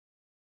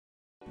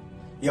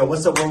Yo,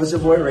 what's up, world? It's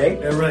your boy Ray.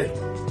 Yeah, Ray.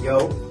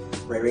 Yo,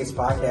 Ray Ray's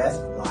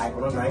podcast, live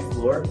on the 9th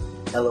floor.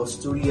 Hello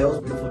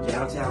Studios, beautiful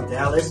downtown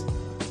Dallas.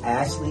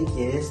 Ashlee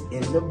is in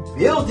the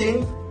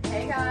building.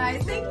 Hey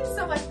guys, thank you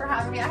so much for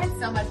having me. I had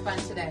so much fun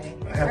today.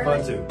 I had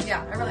fun too.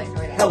 Yeah, I really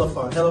enjoyed it. Hella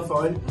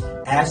fun.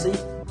 Ashlee,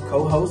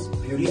 co-host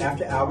Beauty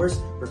After Hours,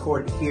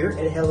 recorded here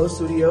at Hello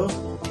Studios.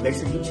 Make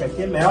sure you check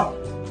them out.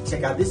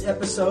 Check out this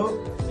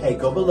episode. Hey,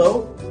 go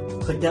below,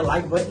 click that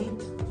like button,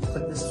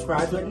 click the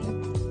subscribe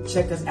button.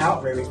 Check us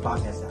out,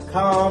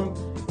 RayRaysPodcast.com,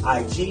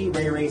 IG,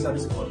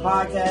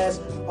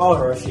 RayRays_podcast, all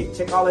of our shit.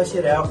 Check all that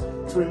shit out.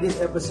 Tune in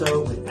this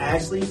episode with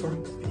Ashlee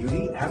from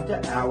Beauty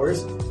After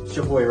Hours. It's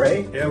your boy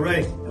Ray. Yeah,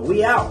 Ray. And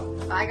we out.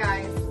 Bye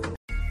guys.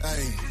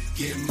 Hey,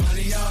 get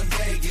money all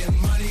day, get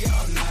money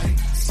all night.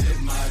 Sip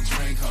my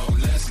drink, ho,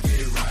 let's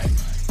get right.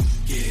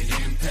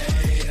 Getting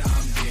paid,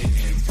 I'm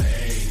getting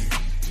paid.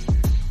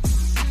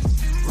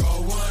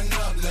 Roll one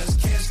up, let's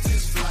catch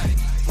this flight.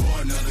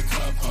 Pour another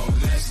cup, ho,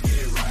 let's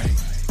get right.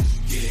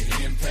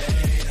 Getting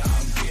paid,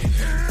 I'm getting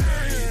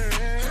paid.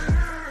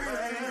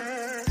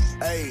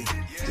 Hey,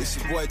 this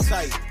your boy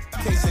Tight.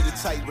 Can't say the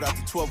Tight without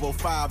the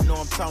 1205. Know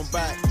I'm talking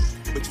about.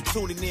 But you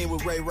tuning in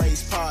with Ray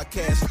Ray's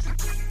podcast.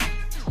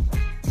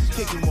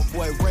 Kicking my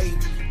boy Ray,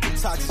 the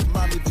toxic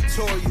mommy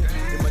Victoria,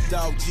 and my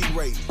dog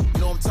G-Ray. You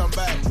know what I'm talking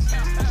about?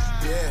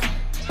 Yeah.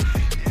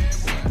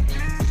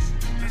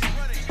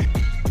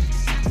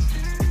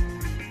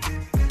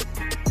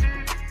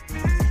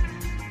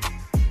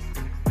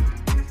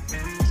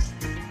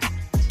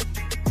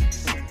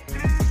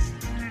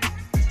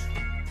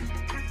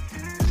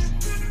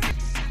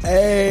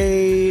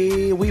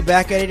 Hey, we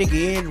back at it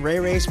again. Ray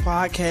Ray's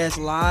podcast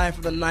live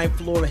from the 9th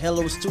floor of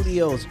Hello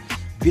Studios.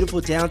 Beautiful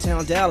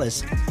downtown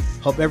Dallas.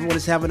 Hope everyone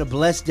is having a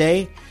blessed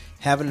day,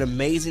 having an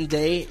amazing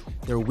day.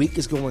 Their week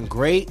is going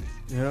great.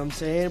 You know what I'm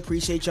saying?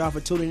 Appreciate y'all for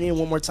tuning in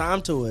one more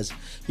time to us.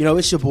 You know,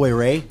 it's your boy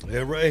Ray.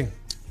 Yeah, Ray.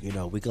 You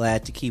know, we're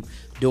glad to keep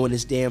doing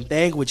this damn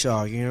thing with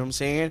y'all. You know what I'm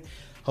saying?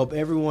 Hope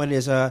everyone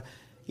is,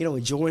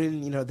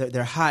 enjoying,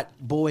 their hot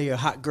boy or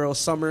hot girl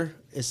summer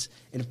is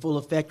in full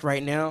effect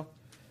right now.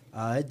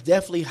 It's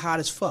definitely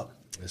hot as fuck.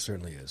 It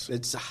certainly is.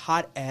 It's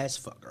hot as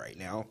fuck right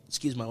now.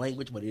 Excuse my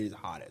language, but it is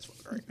hot as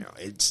fuck right now.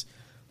 It's,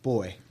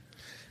 boy.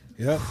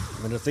 Yeah,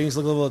 and if things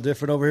look a little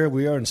different over here,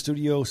 we are in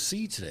Studio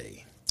C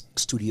today.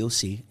 Studio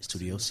C.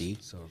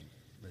 So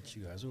that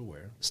you guys are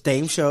aware.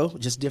 Same show,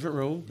 just different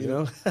room, you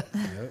know.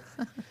 Yep.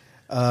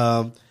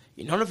 I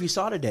don't know if you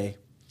saw today.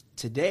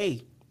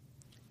 Today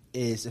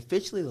is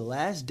officially the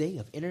last day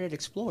of Internet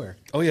Explorer.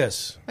 Oh,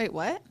 yes. Wait,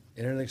 what?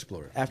 Internet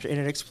Explorer. After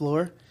Internet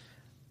Explorer,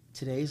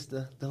 today's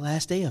the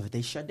last day of it.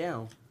 They shut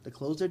down. They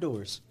closed their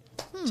doors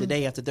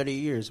today after 30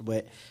 years.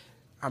 But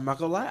I'm not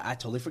going to lie, I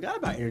totally forgot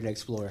about Internet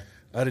Explorer.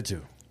 I did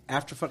too.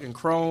 After fucking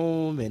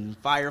Chrome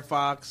and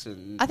Firefox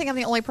and... I think I'm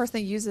the only person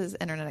that uses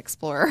Internet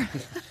Explorer.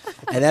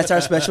 And that's our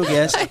special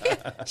guest.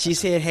 She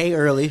said, hey,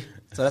 early.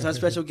 So that's our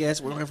special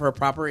guest. We're looking for a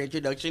proper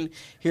introduction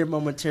here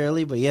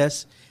momentarily. But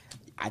yes,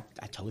 I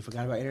totally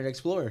forgot about Internet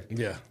Explorer.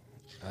 Yeah,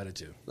 I did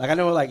too. Like, I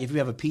know, like, if you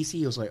have a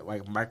PC, it was like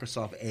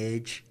Microsoft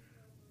Edge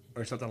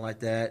or something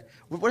like that.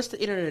 What's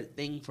the internet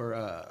thing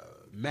for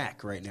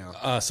Mac right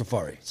now?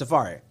 Safari.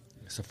 Safari.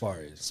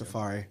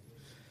 Safari.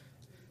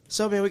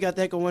 So, man, we got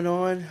that going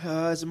on.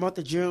 It's the month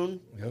of June.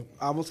 Yep.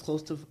 Almost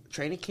close to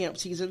training camp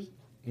season.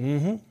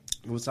 Mm-hmm.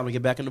 It's time to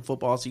get back into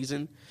football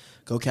season.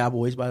 Go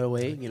Cowboys, by the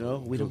way. You know,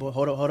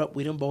 hold up,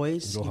 we them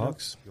boys. Go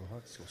Hawks. Go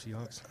Hawks. Go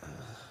Seahawks.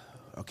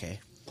 Okay.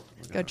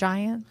 Go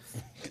Giants.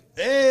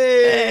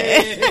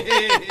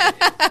 Hey!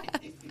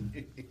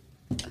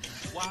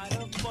 Why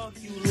the fuck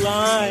you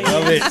lying?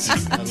 Love it.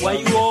 Why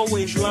you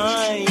always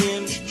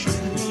lying?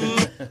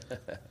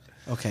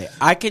 Okay,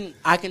 I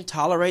can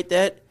tolerate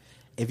that.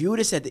 If you would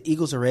have said the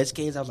Eagles or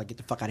Redskins, I was like, get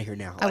the fuck out of here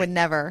now. I would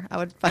never. I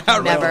would I'd fucking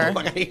run never. the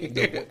fuck outta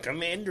here.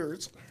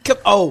 Commanders.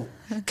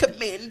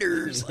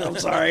 Commanders. I'm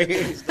sorry.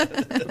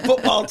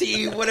 Football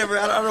team, whatever.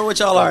 I don't know what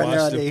y'all are Watch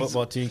nowadays. the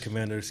football team,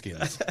 Commander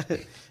Skins.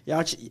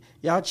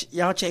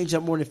 y'all change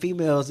up more than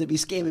females. They be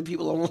scamming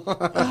people online.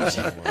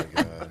 Oh, my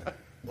God.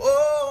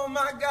 Oh,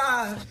 my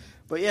God.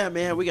 But, yeah,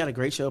 man, we got a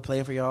great show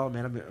playing for y'all.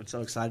 Man, I'm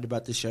so excited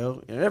about this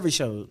show. And every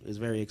show is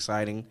very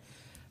exciting.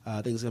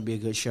 I think it's going to be a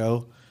good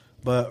show.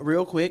 But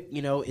real quick,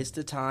 it's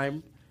the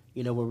time,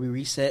 where we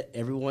reset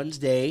everyone's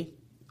day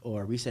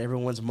or reset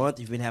everyone's month. If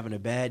you've been having a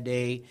bad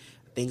day,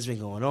 things been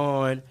going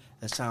on.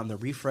 It's time to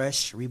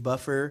refresh,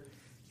 rebuffer,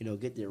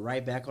 get it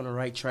right back on the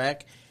right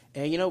track.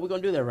 And, we're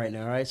going to do that right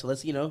now, all right? So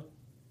let's,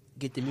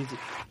 get the music.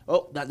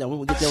 Oh, not that one.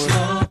 We'll get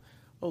that one.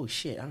 Oh,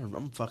 shit.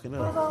 I'm fucking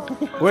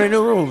up. We're in a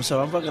new room,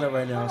 so I'm fucking up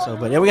right now.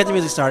 But yeah, we got the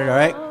music started, all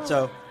right?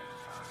 So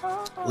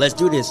let's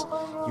do this.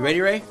 You ready,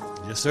 Ray?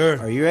 Yes, sir.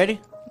 Are you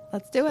ready?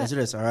 Let's do it. Let's do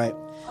this, all right?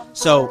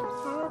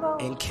 So,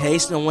 in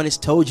case no one has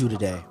told you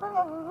today,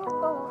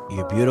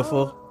 you're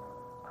beautiful,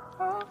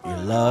 you're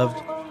loved,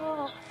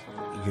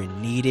 you're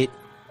needed,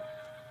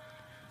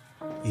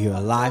 you're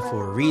alive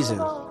for a reason,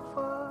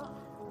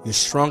 you're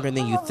stronger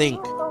than you think,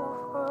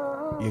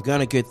 you're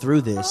gonna get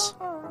through this,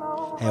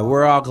 and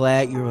we're all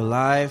glad you're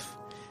alive.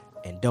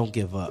 and don't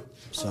give up.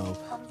 So,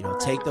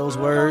 take those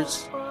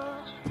words,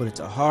 put it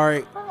to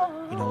heart.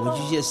 When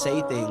you just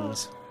say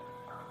things,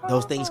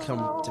 those things come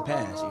to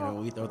pass.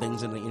 We throw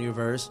things in the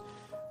universe.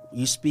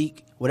 You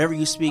speak, whatever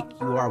you speak,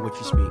 you are what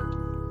you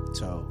speak.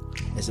 So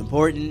it's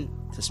important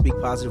to speak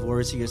positive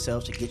words to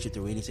yourself to get you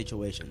through any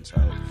situation. So,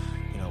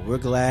 we're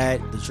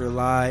glad that you're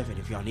alive. And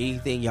if y'all need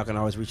anything, y'all can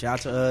always reach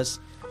out to us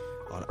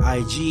on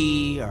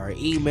IG, our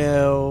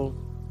email,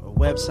 or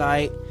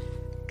website.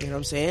 You know what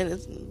I'm saying?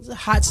 It's a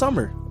hot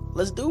summer.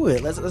 Let's do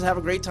it. Let's have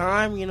a great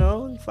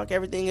time, fuck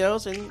everything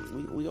else,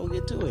 and we gonna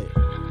get to it.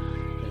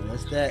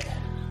 That's that.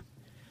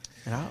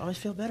 And I always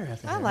feel better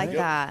after that. I like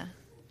that.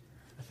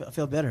 I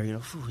feel better, I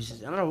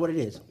don't know what it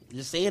is.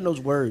 Just saying those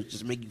words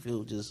just make you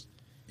feel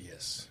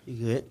Yes.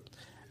 you good.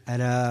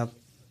 And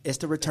it's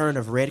the return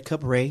of Red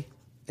Cup Ray.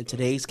 In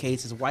today's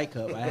case, it's White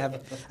Cup. I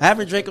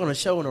haven't drank on a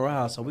show in a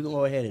while, so we're gonna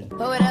go ahead and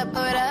Pull it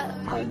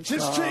up.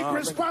 Just take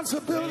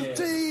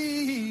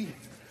responsibility.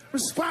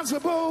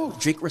 Responsible.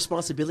 drink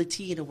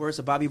responsibility in the words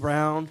of Bobby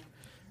Brown.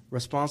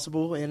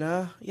 Responsible and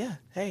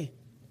hey,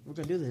 we're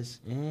gonna do this.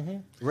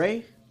 Mm-hmm.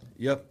 Ray,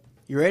 Yep.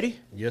 you ready?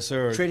 Yes,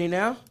 sir. Training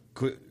now?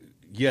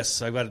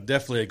 Yes, I've got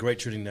definitely a great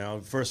training now.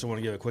 First, I want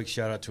to give a quick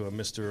shout out to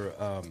Mr.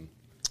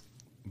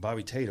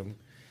 Bobby Tatum.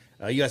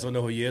 You guys don't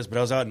know who he is, but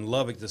I was out in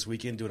Lubbock this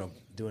weekend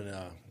doing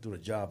a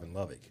job in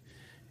Lubbock,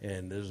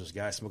 and there's this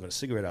guy smoking a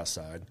cigarette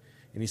outside,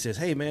 and he says,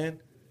 "Hey man,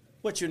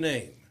 what's your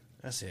name?"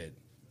 I said,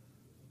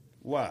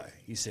 "Why?"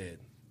 He said,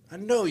 "I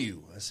know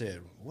you." I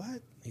said,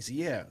 "What?" He said,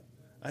 "Yeah,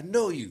 I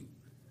know you."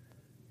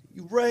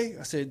 "You Ray?"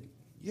 I said,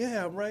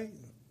 "Yeah, I'm Ray."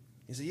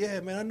 He said, "Yeah,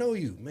 man, I know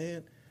you,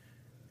 man."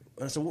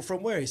 And I said, "Well,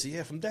 from where?" He said,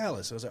 "Yeah, from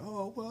Dallas." I was like,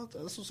 "Oh, well,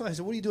 that's what's up." He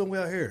said, "What are you doing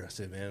out here?" I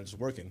said, "Man, I'm just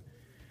working."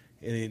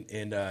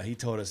 And he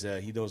told us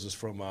that he knows us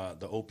from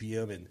the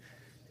OPM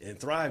and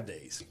Thrive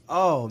days.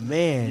 Oh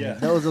man, Yeah.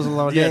 those are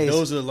long Yeah, days.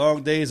 those are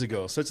long days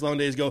ago. Such long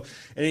days ago.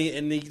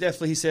 And he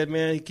definitely said,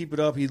 man, keep it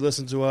up. He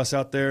listened to us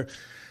out there,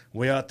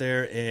 way out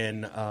there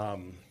in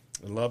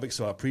Lubbock.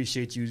 So I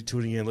appreciate you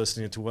tuning in,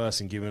 listening to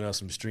us, and giving us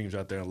some streams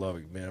out there in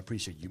Lubbock. Man, I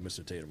appreciate you,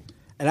 Mr. Tatum.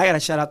 And I got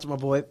to shout out to my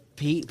boy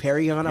Pete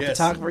Perry on a Yes.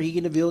 photographer. He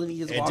in the building. He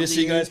just And walked just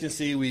so you in. guys can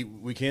see,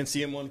 we can't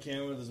see him on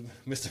camera. There's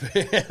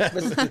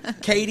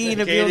Mr. Katie in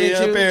the Katie building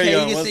up too. there,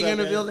 y'all. Katie What's singing up, in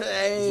the man? building.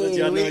 Hey, Let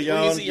y'all know we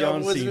y'all- see y'all y'all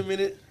boys in see. a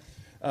minute.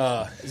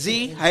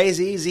 Z, hey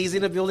Z, Z's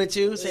in the building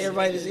too. Say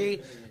everybody to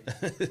Z.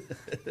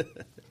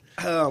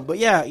 But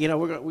yeah,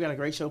 we got a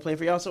great show planned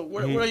for y'all. So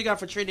what do you got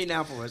for trending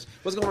now for us?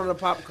 What's going on in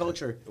pop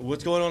culture?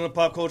 What's going on in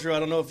pop culture? I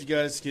don't know if you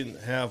guys can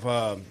have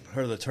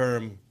heard of the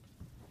term.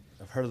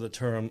 I've heard of the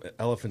term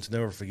 "elephants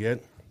never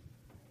forget."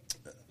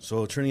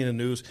 So, trending in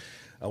the news,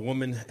 a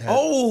woman.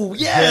 Oh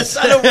yes,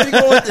 I know where you're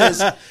going with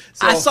this.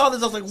 I saw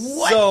this. I was like,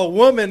 what? So,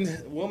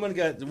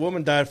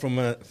 woman died from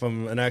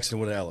an accident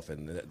with an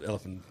elephant. The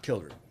elephant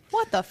killed her.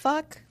 What the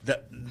fuck?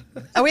 The,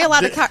 Are we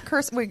allowed to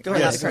curse? We're allowed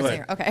Yes, to curse go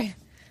here. ahead. Okay.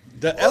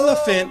 the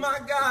elephant. Oh my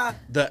god!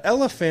 The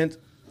elephant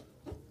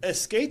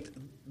escaped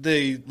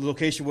the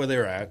location where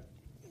they're at,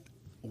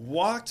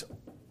 walked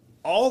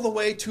all the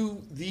way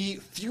to the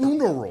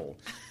funeral.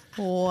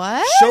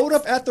 What? Showed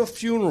up at the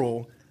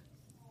funeral,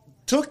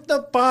 took the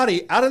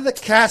body out of the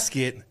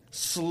casket,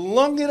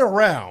 slung it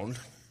around,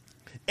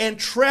 and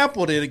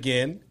trampled it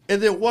again,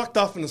 and then walked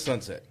off in the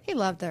sunset. He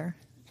loved her.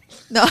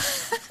 No.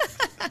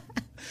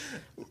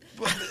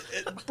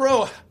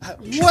 Bro,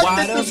 what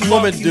did this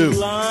woman do?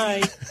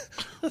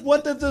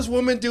 What did this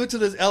woman do to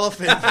this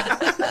elephant?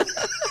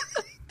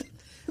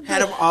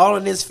 Had him all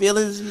in his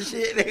feelings and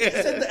shit.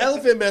 Said the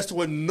elephant messed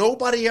with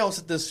nobody else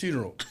at this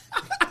funeral.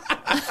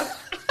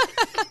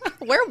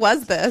 Where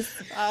was this?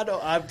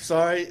 I'm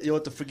sorry. You'll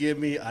have to forgive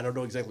me. I don't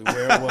know exactly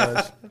where it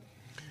was.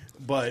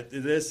 But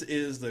this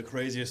is the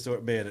craziest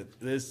story. Man,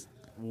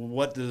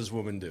 what did this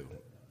woman do?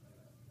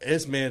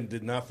 This man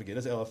did not forget.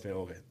 This elephant,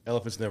 okay.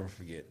 Elephants never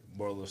forget.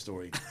 Moral of the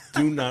story.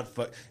 Do not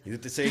fuck. You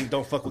have to say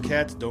don't fuck with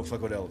cats, don't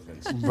fuck with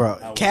elephants.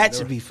 Bro, cats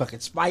should be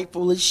fucking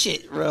spiteful as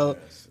shit, bro.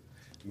 Yes.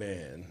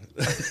 Man.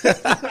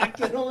 I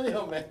can only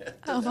imagine.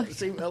 Oh my The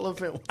same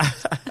elephant.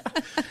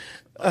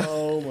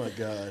 Oh, my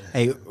God.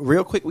 Hey,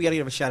 real quick, we got to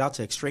give a shout out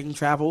to Extreme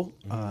Travel.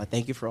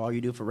 Thank you for all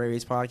you do for Ray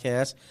Ray's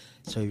podcast.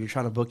 So if you're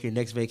trying to book your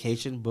next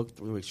vacation, book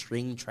through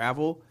Extreme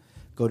Travel.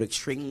 Go to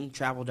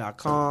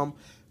extremetravel.com.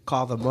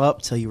 Call them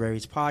up. Tell you Ray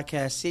Ray's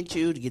podcast sent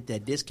you to get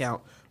that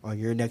discount on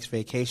your next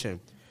vacation.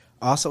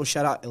 Also,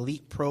 shout out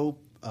Elite Pro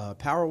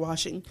Power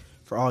Washing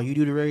for all you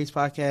do to Ray Ray's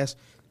podcast.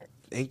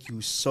 Thank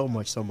you so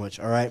much, so much.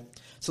 All right.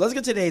 So let's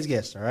get to today's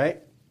guest, all right?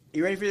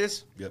 You ready for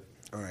this? Yep.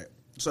 All right.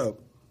 So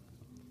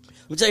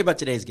we'll tell you about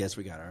today's guest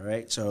we got, all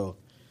right? So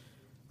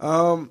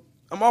I'm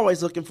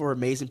always looking for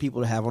amazing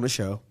people to have on the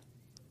show.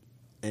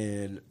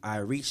 And I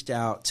reached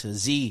out to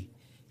Z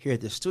here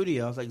at the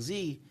studio. I was like,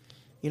 Z,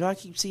 I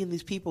keep seeing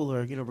these people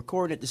are,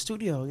 recording at the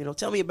studio.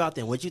 Tell me about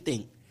them. What you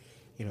think?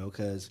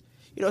 Because,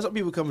 some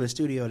people come in the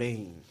studio, they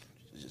ain't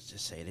just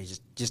say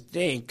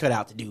they ain't cut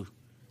out to do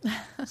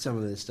some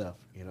of this stuff.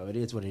 It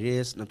is what it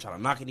is. And I'm trying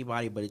to knock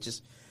anybody, but it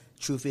just,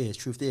 truth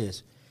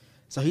is.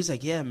 So he's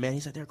like, yeah, man.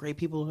 He's like, they're great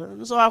people.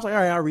 And so I was like, all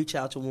right, I'll reach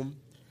out to them.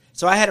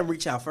 So I had him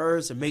reach out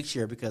first and make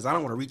sure, because I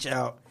don't want to reach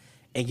out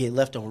and get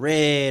left on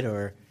red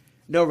or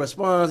no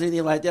response,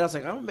 anything like that. I was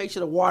like, I'm going to make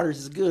sure the waters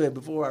is good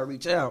before I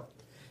reach out.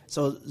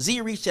 So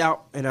Z reached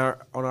out on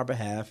our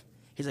behalf.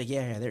 He's like,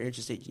 yeah, they're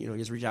interested.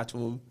 Just reach out to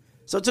him.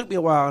 So it took me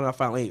a while, and I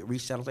finally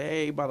reached out. I was like,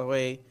 hey, by the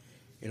way,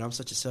 I'm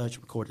such and such.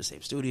 Record the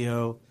same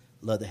studio.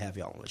 Love to have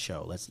y'all on the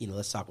show. Let's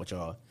talk with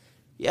y'all.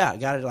 Yeah, I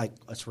got it like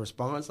a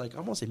response like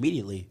almost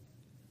immediately.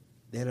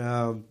 Then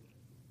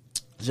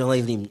this young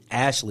lady named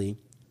Ashlee.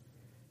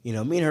 Me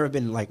and her have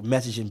been like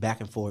messaging back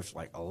and forth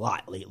like a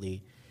lot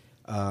lately.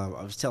 I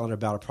was telling her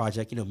about a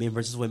project, Men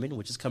versus Women,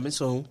 which is coming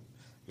soon.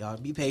 Y'all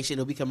be patient;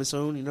 it'll be coming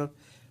soon.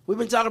 We've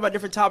been talking about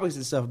different topics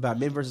and stuff about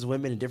men versus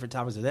women and different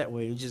topics of that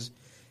way. It's just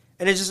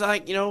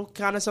like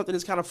kind of something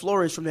that's kind of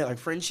flourished from that, like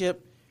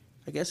friendship.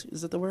 I guess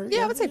is that the word?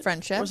 Yeah, I would say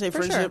friendship. I would say for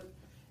friendship.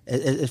 Sure.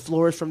 It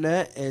flourished from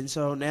that, and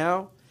so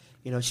now,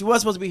 she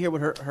was supposed to be here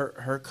with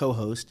her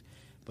co-host.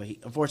 But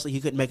unfortunately,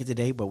 he couldn't make it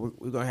today. But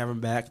we're going to have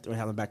him back. We're going to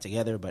have them back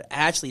together. But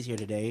Ashlee's here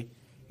today,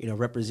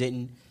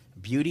 representing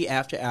Beauty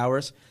After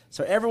Hours.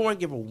 So everyone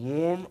give a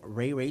warm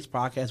Ray Ray's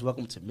podcast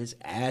welcome to Miss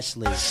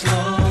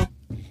Ashlee.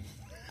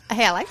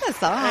 Hey, I like that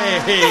song.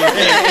 Hey.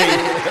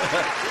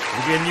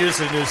 We're getting used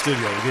to the new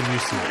studio. We're getting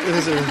used to it.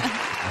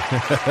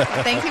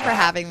 Well, thank you for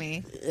having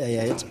me.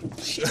 Yeah.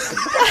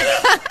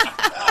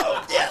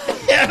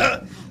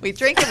 We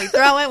drink and we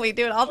throw it. We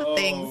do all the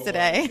things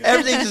today.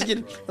 Everything's just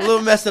getting a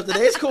little messed up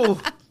today. It's cool.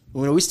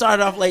 We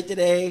started off late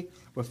today.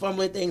 We're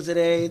fumbling things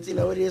today. It's, it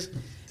is.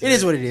 It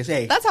is what it is.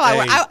 Hey, that's how I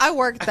work. I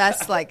work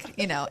best,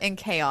 in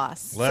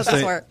chaos.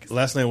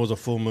 Last night was a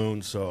full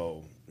moon,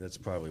 so that's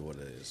probably what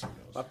it is.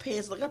 My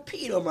pants look. I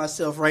peed on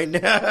myself right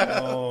now.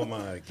 Oh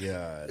my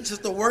god! It's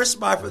just the worst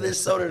spot for this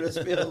soda to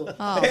spill.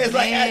 Oh it's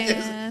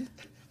man!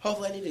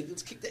 Hopefully, I need to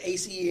just kick the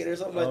AC in or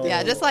something like that.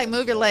 Yeah, just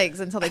move your legs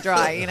until they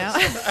dry.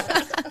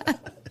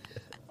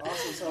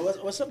 Awesome. So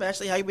what's up,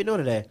 Ashlee? How you been doing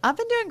today? I've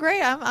been doing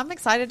great. I'm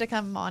excited to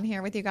come on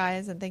here with you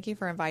guys, and thank you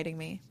for inviting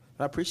me.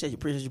 I appreciate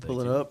you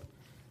pulling up.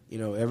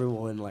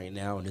 Everyone like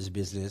now in this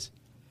business,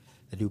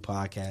 they do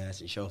podcasts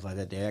and shows like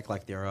that. They act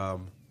like they're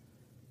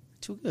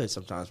too good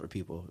sometimes for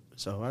people.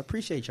 So I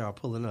appreciate y'all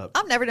pulling up.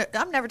 I'm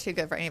never too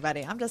good for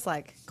anybody. I'm just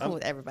cool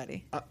with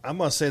everybody. I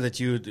must say that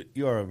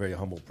you are a very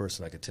humble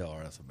person. I could tell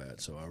right off the bat.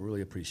 So I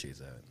really appreciate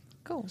that.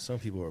 Cool. Some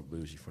people are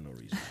bougie for no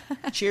reason.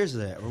 Cheers to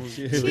that.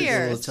 Cheers.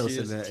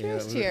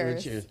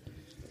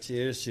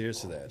 Cheers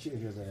to that. Cheers to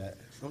that.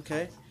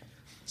 Okay.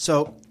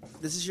 So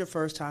this is your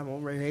first time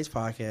on Ray Ray's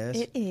podcast.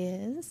 It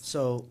is.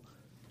 So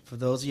for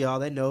those of y'all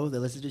that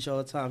listen to the show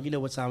all the time, you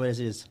know what time it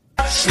is.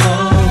 Slow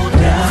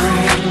down.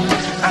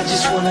 I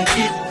just want to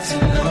get to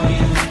know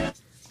you.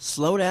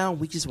 Slow down.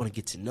 We just want to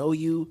get to know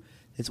you.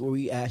 It's where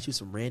we ask you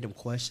some random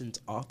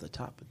questions off the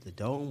top of the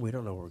dome. We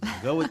don't know where we're going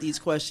to go with these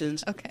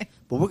questions. Okay.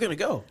 But we're going to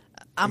go.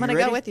 I'm going to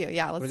go with you.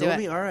 Yeah, let's do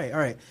it. All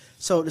right.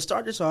 So to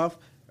start this off,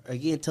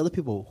 again, tell the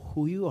people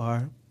who you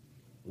are,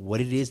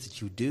 what it is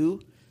that you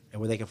do,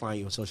 and where they can find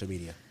you on social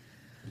media.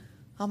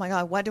 Oh my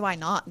God, what do I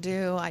not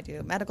do? I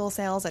do medical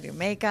sales, I do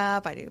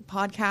makeup, I do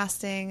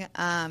podcasting.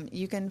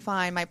 You can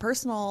find my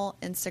personal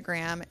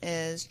Instagram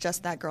is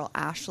just that girl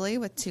Ashlee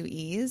with 2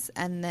 E's,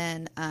 and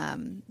then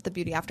the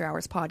Beauty After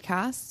Hours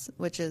podcast,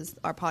 which is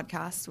our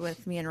podcast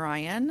with me and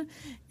Ryan.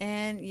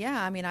 And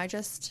yeah,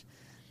 that's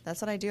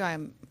what I do.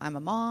 I'm a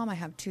mom. I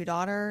have 2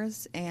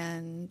 daughters,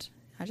 and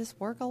I just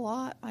work a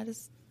lot.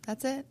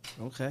 That's it.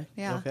 Okay.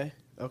 Yeah.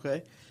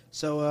 Okay.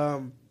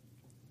 So,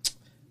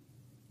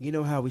 you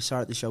know how we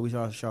started the show? We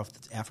started the show off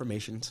with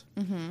affirmations.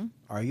 Mm-hmm.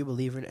 Are you a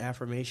believer in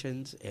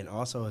affirmations? And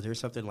also, is there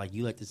something like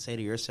you like to say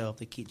to yourself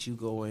that keeps you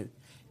going,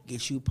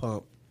 gets you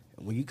pumped?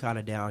 And when you kind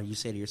of down, you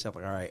say to yourself,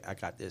 like, all right, I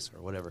got this,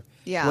 or whatever.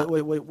 Yeah.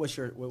 What's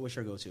your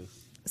go-to?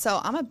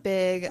 So I'm a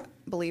big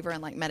believer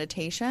in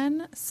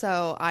meditation.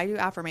 So I do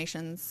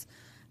affirmations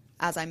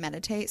as I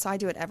meditate. So I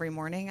do it every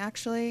morning,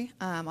 actually.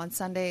 On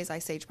Sundays, I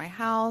sage my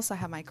house. I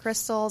have my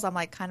crystals. I'm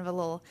kind of a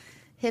little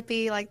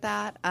hippie like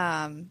that.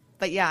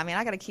 But yeah,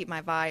 I got to keep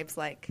my vibes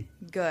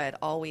good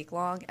all week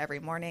long,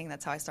 every morning.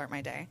 That's how I start my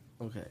day.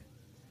 Okay.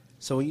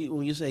 So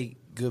when you say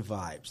good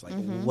vibes,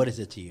 what is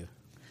it to you?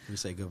 When you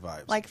say good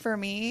vibes, for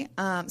me,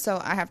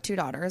 so I have 2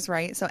 daughters,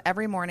 right? So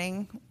every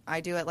morning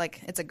I do it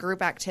it's a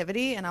group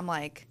activity, and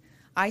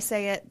I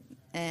say it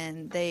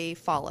and they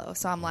follow.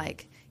 So I'm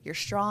you're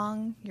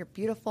strong, you're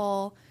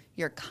beautiful,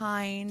 you're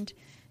kind,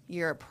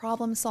 you're a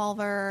problem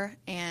solver,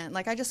 and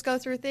I just go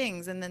through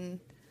things, and then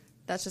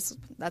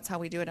that's how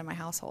we do it in my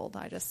household.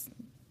 I just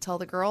tell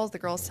the girls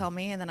tell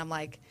me, and then I'm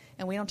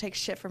and we don't take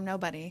shit from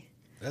nobody.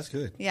 That's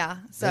good. Yeah.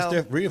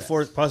 So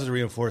positive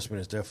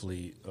reinforcement is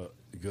definitely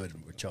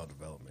good with child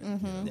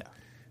development. Mm-hmm. Yeah.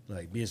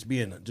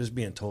 Just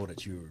being told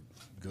that you're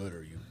good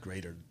or you're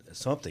great or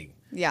something.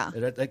 Yeah.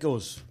 That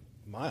goes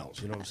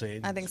miles. You know what I'm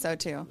saying? I think so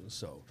too.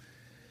 So,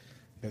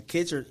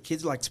 kids are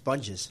like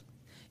sponges.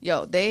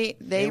 Yo, they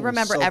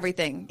remember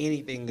everything.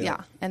 Anything.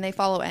 Yeah, and they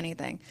follow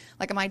anything.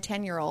 My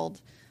 10-year-old,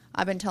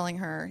 I've been telling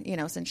her,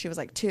 since she was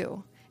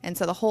 2. And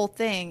so the whole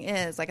thing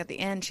is, at the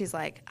end, she's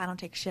I don't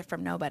take shit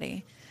from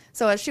nobody.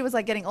 So as she was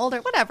like getting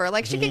older, whatever,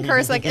 like she can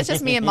curse, like it's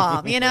just me and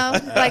mom, you know,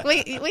 like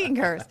we can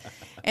curse.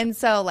 And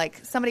so like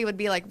somebody would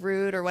be like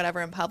rude or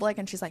whatever in public,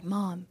 and she's like,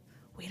 Mom,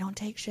 we don't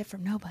take shit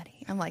from nobody.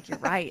 I'm like, you're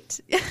right.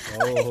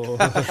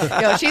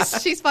 Yo,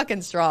 she's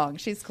fucking strong.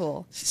 She's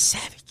cool. She's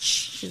savage.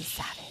 She's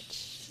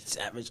savage.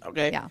 Savage.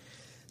 Okay. Yeah.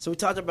 So we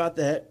talked about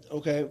that.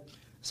 Okay.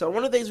 So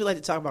one of the things we like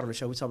to talk about on the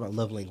show, we talk about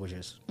love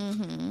languages.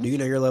 Mm-hmm. Do you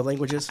know your love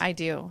languages? I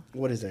do.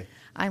 What is it?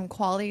 I'm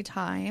quality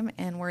time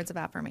and words of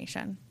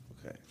affirmation.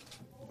 Okay.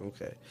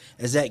 Okay.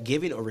 Is that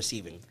giving or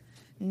receiving?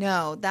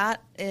 No,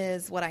 that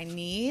is what I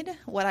need.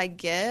 What I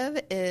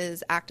give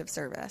is active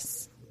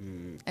service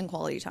and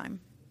quality time.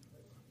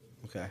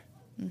 Okay.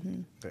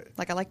 Mm-hmm. Okay.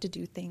 Like I like to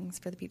do things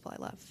for the people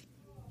I love.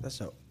 That's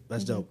dope.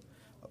 That's dope.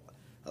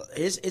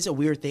 It's a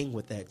weird thing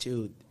with that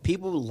too.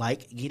 People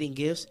like getting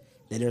gifts.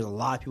 Then there's a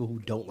lot of people who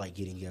don't like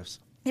getting gifts.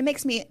 It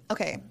makes me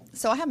okay.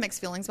 So I have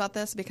mixed feelings about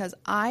this because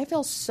I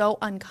feel so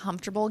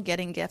uncomfortable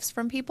getting gifts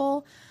from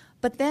people.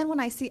 But then when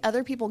I see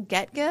other people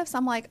get gifts,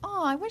 I'm like,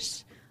 oh, I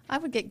wish I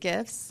would get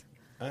gifts.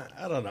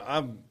 I don't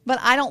know. But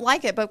I don't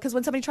like it. But because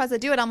when somebody tries to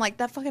do it, I'm like,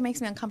 that fucking makes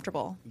me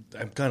uncomfortable.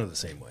 I'm kind of the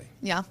same way.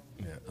 Yeah.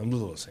 Yeah, I'm a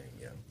little the same.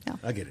 Yeah.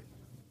 I get it.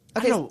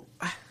 Okay. I don't know.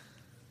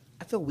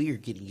 I feel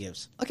weird getting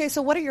gifts. Okay,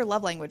 so what are your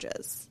love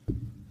languages?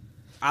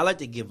 I like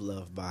to give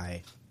love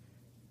by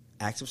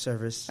acts of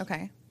service.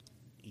 Okay.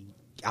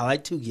 I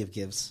like to give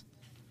gifts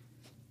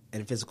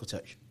and physical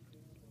touch.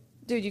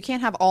 Dude, you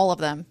can't have all of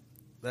them.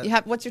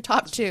 What's your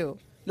top two?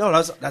 No,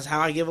 that's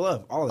how I give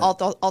love.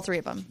 All three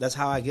of them. That's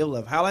how I give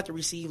love. How I like to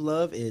receive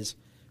love is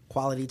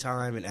quality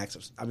time and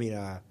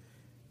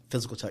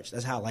physical touch.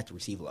 That's how I like to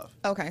receive love.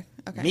 Okay.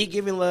 Okay. Me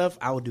giving love,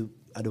 I do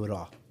it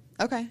all.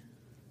 Okay.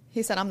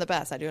 He said I'm the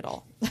best. I do it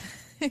all.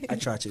 I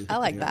try to. I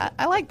like that.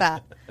 I like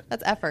that.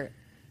 That's effort.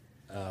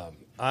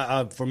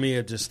 For me,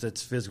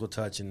 it's physical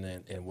touch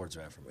and words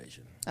of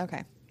affirmation.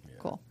 Okay. Yeah.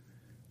 Cool.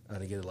 I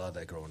didn't get a lot of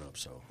that growing up,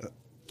 so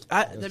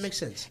that makes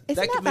sense.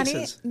 Isn't that funny?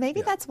 Sense.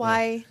 Maybe that's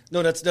why.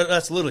 No, that's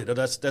literally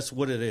that's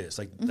what it is.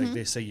 Like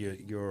they say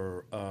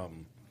your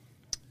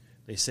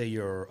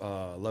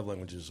love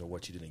languages are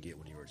what you didn't get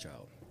when you were a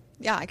child.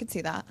 Yeah, I could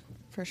see that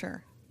for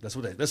sure. That's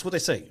what they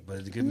say, but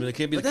it can't be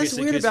but the case. That's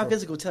weird about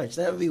physical touch.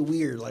 That would be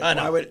weird. Like, I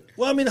know. hugs.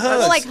 Well,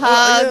 like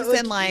hugs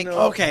and like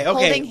okay.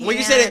 Holding When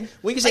you say that,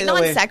 like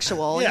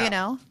non-sexual, Yeah. you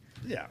know.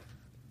 Yeah.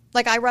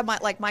 Like I rub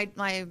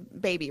my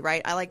baby,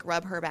 right? I like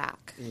rub her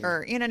back,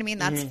 or you know what I mean.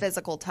 That's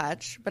physical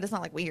touch, but it's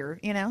not like weird,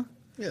 you know.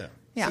 Yeah.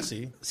 Yeah.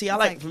 See, I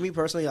like for me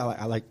personally,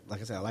 I like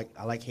I said,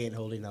 I like hand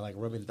holding. I like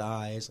rubbing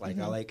thighs. Like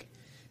I like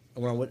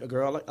when I'm with a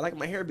girl, I like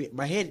my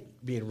head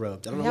being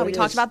rubbed. I don't know. Yeah, what we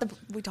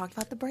talked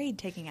about the braid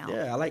taking out.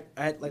 Yeah,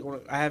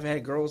 I have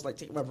had girls like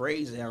take my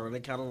braids down, and they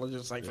kind of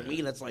just like for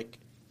me that's like,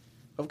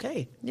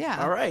 okay,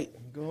 yeah, all right,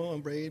 go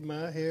on, braid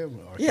my hair.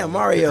 Yeah,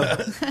 Mario,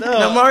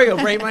 no, Mario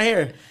braid my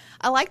hair.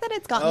 I like that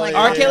it's gotten like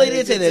R. Kelly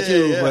did say that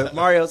too, but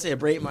Mario said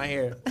braid my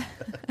hair.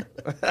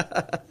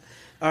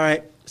 All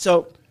right,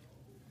 so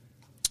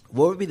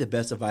what would be the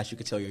best advice you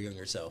could tell your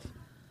younger self?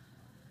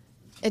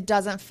 It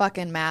doesn't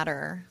fucking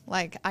matter.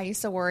 Like, I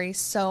used to worry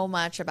so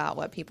much about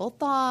what people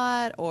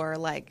thought, or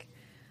like,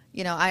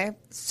 you know, I have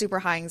super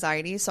high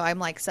anxiety, so I'm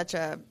like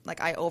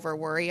I over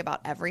worry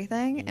about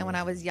everything. And when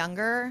I was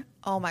younger,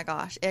 oh my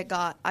gosh, I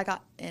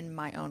got in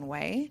my own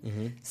way.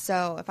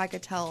 So if I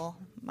could tell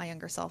my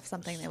younger self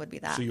something, it would be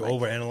that. So you like,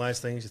 overanalyze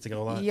things? You think a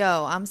lot?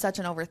 Yo, I'm such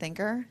an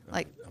overthinker.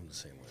 Like, I'm the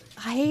same way.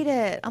 I hate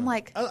it. I'm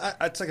like,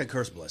 it's like a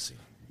curse blessing.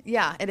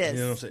 Yeah, it is. You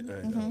know what I'm saying?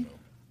 I don't know.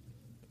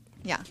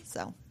 Yeah.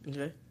 So.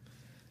 Okay.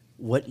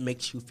 What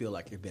makes you feel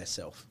like your best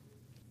self?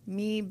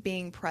 Me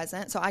being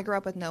present. So I grew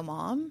up with no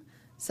mom.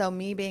 So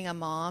me being a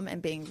mom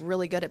and being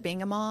really good at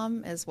being a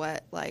mom is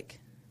what like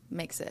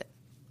makes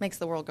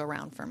the world go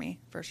round for me,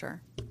 for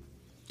sure.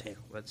 Damn,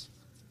 that's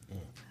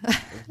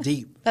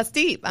deep. That's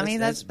deep. I mean,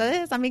 that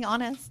is. I'm being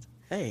honest.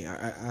 Hey,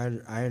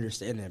 I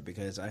understand that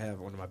because I have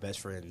one of my best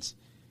friends.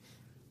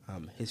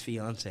 His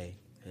fiance,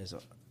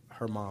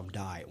 her mom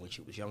died when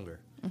she was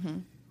younger,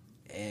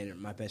 and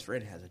my best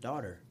friend has a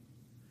daughter.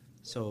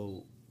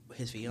 So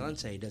his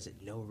fiance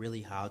doesn't know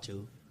really how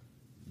to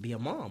be a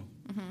mom,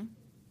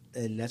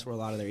 and that's where a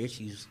lot of their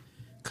issues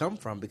come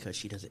from because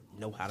she doesn't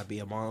know how to be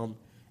a mom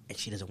and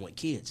she doesn't want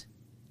kids.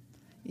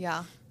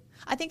 Yeah,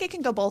 I think it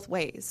can go both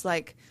ways.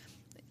 Like,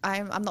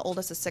 I'm the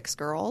oldest of 6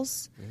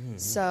 girls,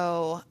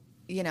 so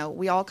you know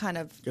we all kind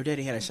of. Your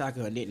daddy had a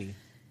shotgun, didn't he?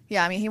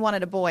 Yeah, I mean he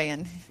wanted a boy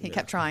and he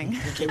kept trying.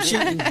 He kept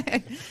shooting.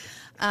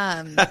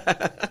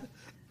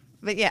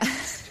 But yeah.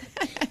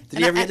 Did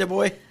he ever get the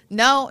boy?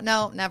 No,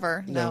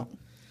 never. No.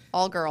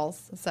 All girls.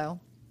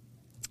 So,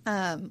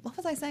 what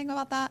was I saying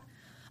about that?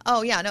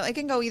 Oh, yeah. No, it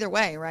can go either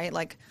way, right?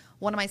 Like,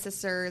 one of my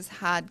sisters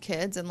had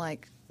kids and,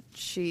 like,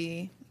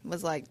 she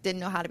was, like, didn't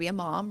know how to be a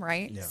mom,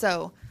 right? Yeah.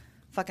 So,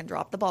 fucking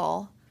dropped the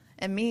ball.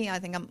 And me, I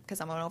think because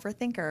I'm an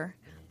overthinker,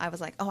 I was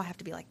like, oh, I have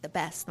to be, like, the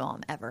best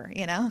mom ever,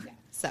 you know? Yeah.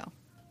 So.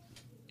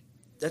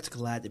 That's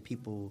glad that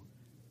people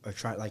are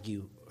trying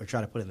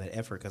to put in that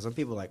effort because some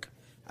people, like,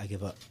 I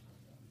give up.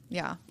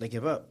 Yeah. They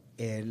give up.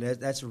 And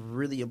that's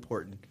really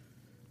important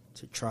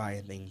to try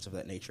and things of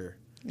that nature.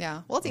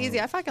 Yeah. Well, it's easy.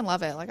 I fucking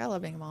love it. Like, I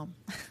love being a mom.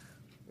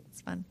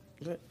 It's fun.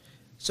 Okay.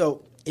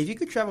 So, if you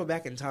could travel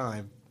back in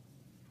time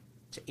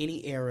to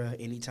any era,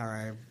 any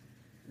time,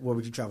 where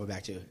would you travel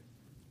back to?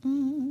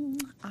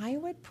 I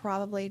would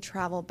probably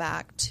travel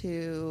back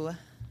to,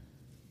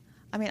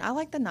 I mean, I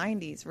like the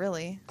 90s,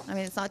 really. I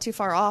mean, it's not too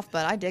far off,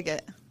 but I dig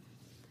it.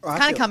 It's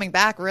kind of coming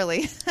back,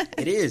 really.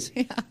 It is.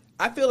 Yeah.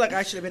 I feel like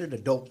I should have been an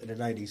adult in the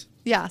 90s.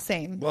 Yeah,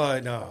 same.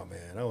 Well, no,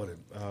 man. I would have.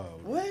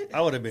 What?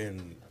 I would have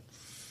been.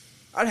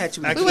 I'd had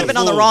too many We would have been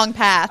on the fool. wrong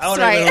path, I would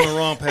right? have been on the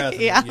wrong path.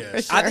 Yeah,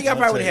 Yes. for I think I I'll probably would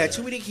tell have you had that.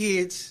 too many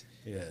kids.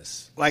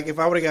 Yes. Like, if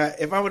I would have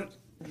got,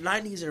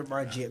 90s are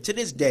my jam. To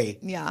this day,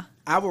 Yeah.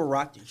 I will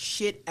rock the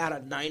shit out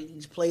of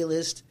 90s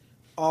playlist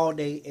all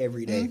day,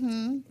 every day.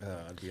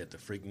 I'd be at the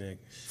Freaknik.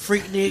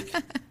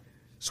 Freaknik.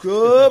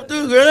 Scrub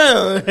the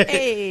ground.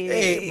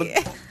 Hey.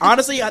 But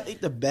honestly, I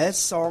think the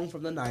best song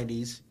from the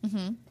 90s,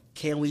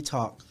 Can We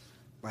Talk,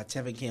 by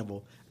Tevin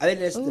Campbell. I think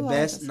that's the Ooh, I like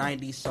best that song.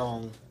 90s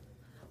song,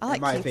 I like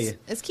in my Keith. opinion.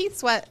 Is Keith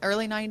Sweat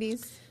early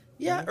 90s?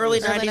 Yeah,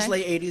 early Early 90s,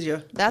 late 80s, yeah.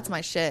 That's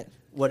my shit.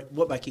 What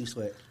by Keith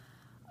Sweat?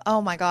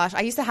 Oh my gosh.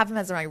 I used to have him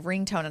as my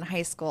ringtone in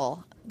high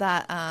school.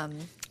 That,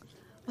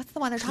 what's the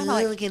one they're talking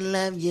about? Who Like, can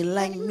love you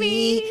like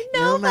me?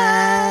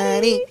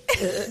 nobody.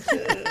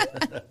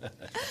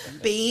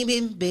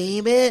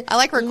 Baby. I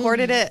like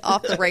recorded it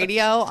off the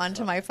radio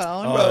onto my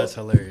phone. Oh, that's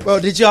hilarious. Bro,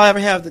 did y'all ever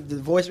have the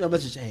voicemail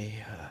message? Hey,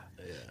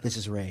 this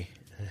is Ray.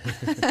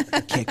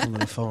 I can't come on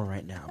the phone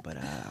right now, but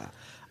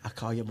I'll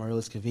call you at my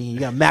earliest convenience. You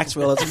got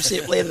Maxwell or some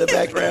shit playing in the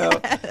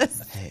background.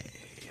 Hey,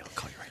 I'll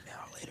call you right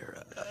now,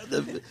 later.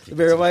 The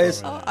very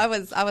voice. Oh, I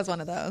was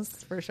one of those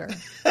for sure.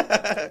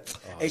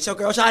 Hey, so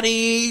girl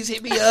Chinese,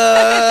 hit me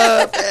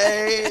up.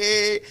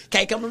 Hey,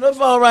 can't come on the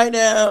phone right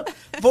now.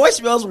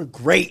 Voicemails were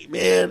great,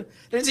 man.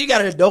 Then you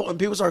got an adult and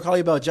people start calling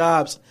you about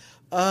jobs.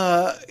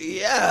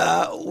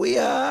 Yeah, we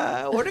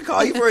want to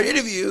call you for an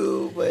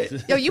interview,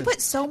 but Yo, you put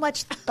so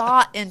much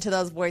thought into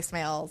those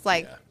voicemails.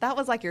 Like that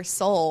was like your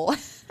soul.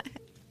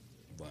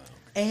 Wow.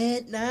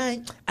 at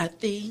night I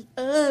think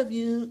of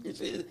you.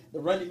 The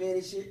Running Man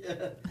and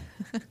shit.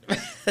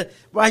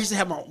 Well, I used to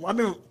have I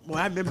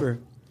remember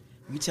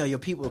you tell your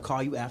people to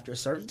call you after a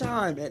certain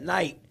time at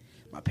night.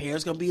 My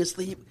parents gonna be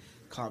asleep.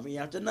 Call me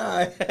after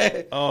 9.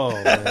 Oh,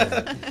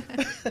 man.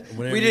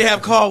 We didn't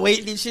have call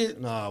waiting and shit.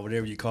 No,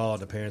 whenever you call,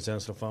 the parents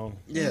answer the phone.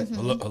 Yeah.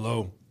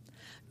 Hello.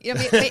 You know,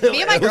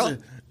 me and my girl.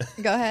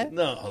 Go ahead.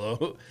 No,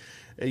 hello.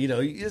 You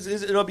know,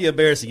 it'll be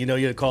embarrassing. You know,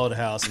 you call the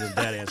house and then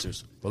dad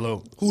answers,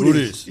 hello. Who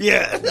this?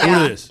 Yeah.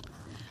 Yeah. Who this?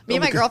 Me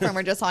and my girlfriend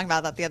were just talking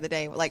about that the other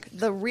day. Like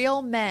the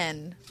real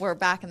men were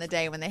back in the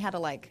day when they had to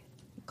like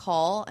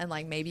call and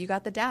like maybe you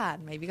got the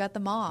dad, maybe you got the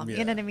mom. Yeah.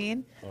 You know what I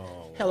mean?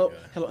 Oh, my Hello,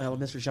 God.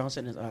 Mr.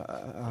 Johnson.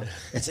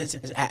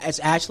 Is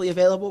Ashley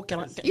available?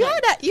 Can You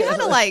had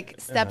to like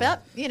step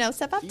up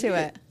to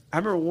it. I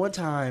remember one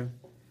time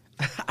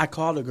I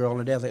called a girl and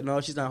her dad's like,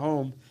 no, she's not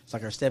home. It's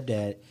like her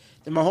stepdad.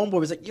 And my homeboy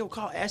was like, yo,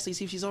 call Ashley,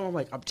 see if she's home. I'm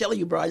like, I'm telling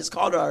you, bro, I just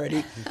called her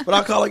already. But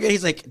I'll call her again.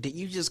 He's like, did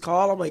you just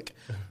call? I'm like,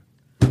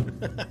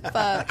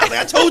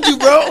 I told you,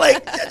 bro.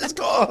 Like, I just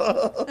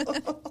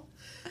called.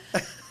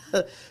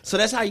 So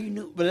that's how you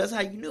knew. But that's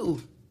how you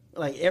knew.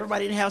 Like,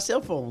 everybody didn't have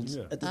cell phones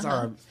at the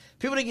time.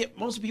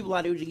 Most people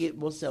I knew didn't get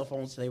most cell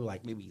phones. They were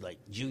like maybe like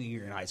junior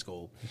year in high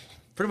school.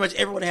 Pretty much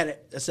everyone had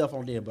a cell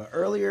phone then. But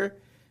earlier,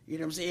 you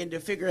know what I'm saying, to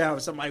figure out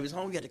if somebody was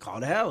home, you had to call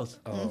the house.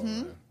 Oh,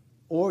 man.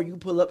 Or you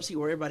pull up, see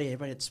where everybody at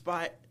the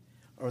spot.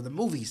 Or the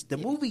movies. The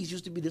movies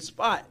used to be the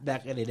spot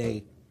back in the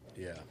day.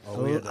 Yeah.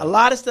 So we had a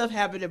lot of stuff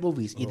happened at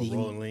movies. Either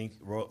roller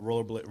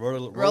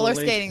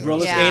skating.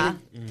 roller Yeah.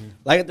 skating.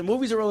 Like at the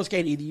movies or roller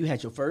skating, either you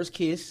had your first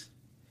kiss,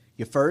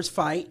 your first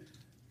fight,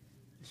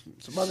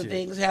 some other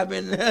things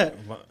happened.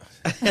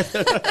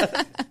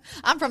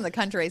 I'm from the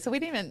country, so we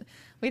didn't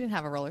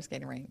have a roller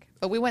skating rink.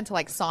 But we went to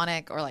like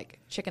Sonic or like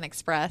Chicken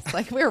Express.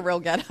 Like we were real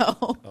ghetto.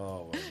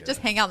 Oh, my God. Just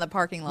hang out in the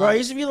parking lot. Bro, it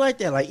used to be like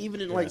that. Like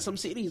even in like some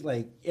cities,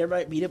 like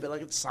everybody meet up at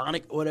like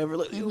Sonic or whatever.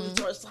 Look, we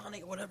start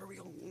Sonic or whatever. We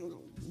go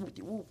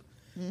whoop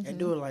and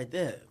do it like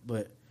that.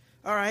 But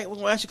all right, we're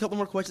gonna ask you a couple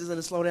more questions in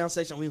the slow down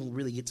section. We will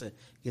really get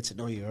to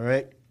know you. All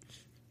right.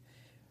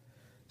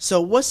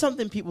 So, what's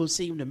something people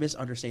seem to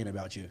misunderstand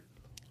about you?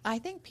 I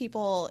think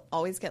people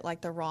always get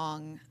like the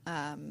wrong.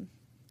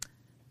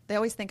 They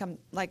always think I'm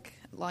like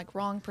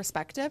wrong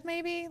perspective.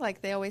 Maybe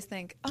like they always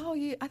think, oh,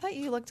 I thought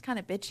you looked kind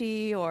of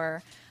bitchy,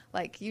 or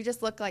like you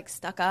just look like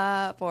stuck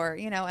up, or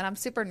and I'm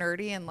super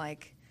nerdy and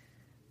like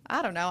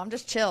I don't know, I'm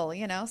just chill,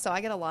 So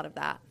I get a lot of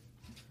that.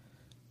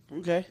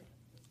 Okay.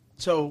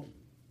 So,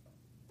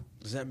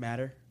 does that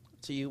matter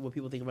to you what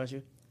people think about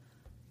you?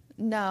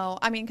 No,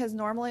 I mean, because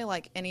normally,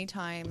 like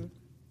anytime,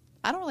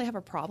 I don't really have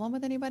a problem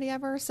with anybody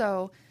ever.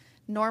 So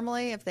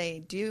normally, if they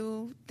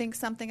do think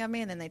something of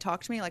me and then they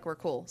talk to me, like we're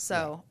cool.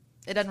 So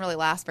it doesn't really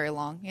last very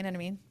long. You know what I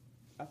mean?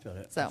 I feel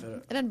that. So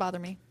it didn't bother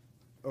me.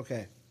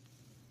 Okay.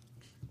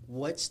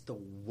 What's the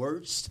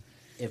worst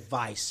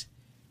advice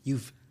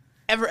you've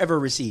ever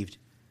received?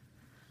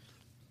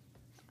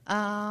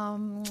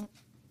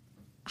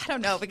 I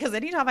don't know, because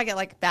anytime I get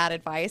like bad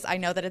advice, I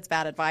know that it's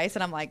bad advice,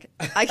 and I'm like,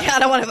 I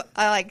don't want to.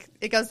 I like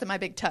it goes to my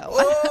big toe.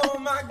 Oh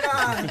my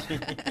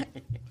god.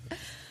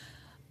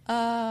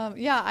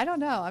 Yeah, I don't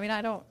know. I mean,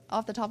 I don't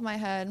off the top of my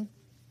head.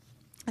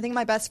 I think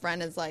my best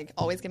friend is like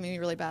always giving me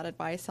really bad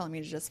advice, telling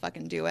me to just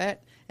fucking do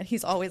it, and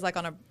he's always like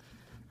on a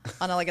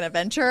like an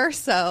adventure.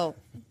 So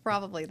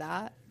probably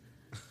that.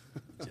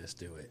 Just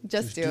do it.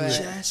 Just do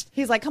it.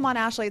 He's like, come on,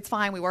 Ashlee, it's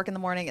fine. We work in the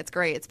morning. It's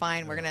great. It's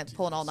fine. We're going to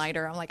pull an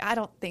all-nighter. I'm like, I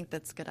don't think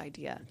that's a good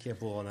idea. You can't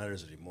pull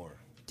all-nighters anymore.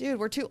 Dude,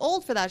 we're too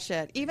old for that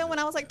shit. Even when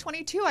I was like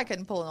 22, I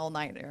couldn't pull an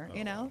all-nighter,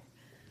 you know?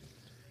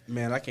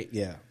 Man, I can't,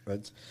 yeah.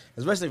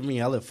 Especially for me,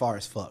 I live far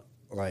as fuck.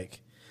 Like,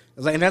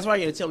 and that's why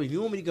you got to tell me, if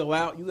you want me to go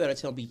out, you got to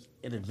tell me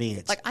in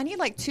advance. Like, I need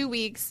like 2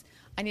 weeks.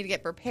 I need to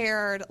get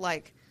prepared.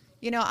 Like,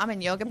 you know, I'm in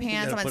yoga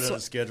pants. You I'm put in it on the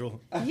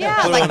schedule.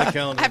 Yeah, Put like it on the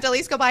calendar. I have to at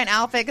least go buy an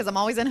outfit because I'm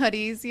always in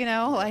hoodies, you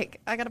know?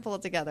 Like, I got to pull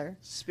it together.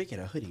 Speaking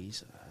of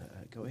hoodies,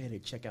 go ahead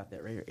and check out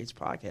that Rare It's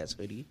Podcast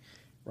hoodie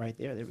right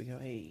there. There we go.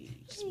 Hey,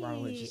 just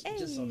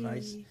so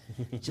nice.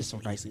 Just so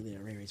nicely there,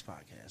 Rare It's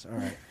Podcast. All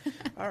right.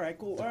 All right,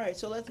 cool. All right,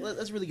 so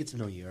let's really get to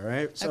know you, all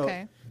right? So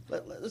Okay.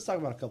 Let's talk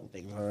about a couple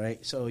things, all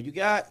right? So you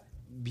got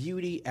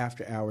Beauty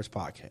After Hours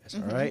Podcast,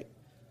 all right?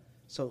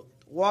 So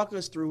walk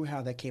us through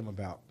how that came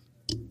about.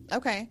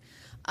 Okay.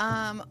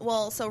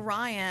 Well, so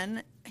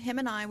Ryan, him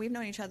and I, we've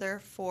known each other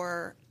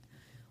for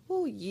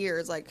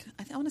years. Like,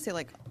 I want to say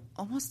like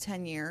almost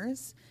 10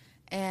 years.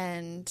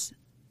 And,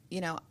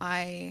 you know,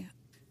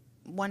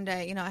 one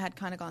day, you know, I had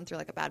kind of gone through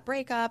like a bad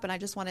breakup, and I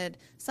just wanted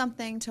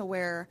something to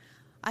where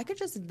I could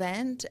just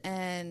vent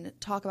and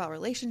talk about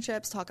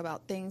relationships, talk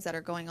about things that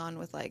are going on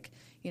with like,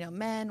 you know,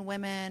 men,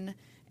 women.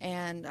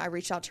 And I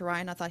reached out to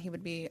Ryan. I thought he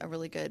would be a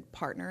really good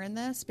partner in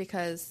this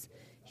because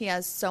he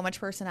has so much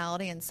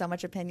personality and so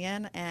much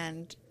opinion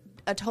and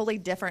a totally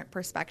different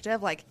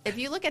perspective. Like, if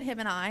you look at him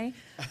and I,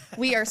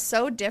 we are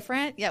so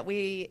different, yet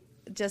we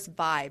just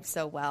vibe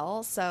so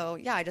well. So,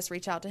 yeah, I just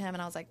reached out to him,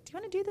 and I was like, do you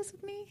want to do this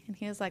with me? And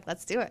he was like,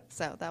 let's do it.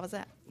 So that was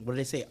it. What do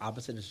they say?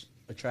 Opposites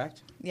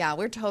attract? Yeah,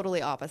 we're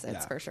totally opposites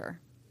Yeah. for sure.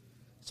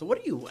 So what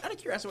are you? Out of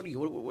curiosity,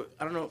 what are you? What,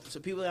 I don't know. So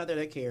people out there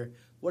that care,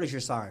 what is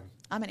your sign?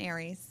 I'm an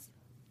Aries.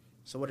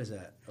 So what is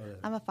that?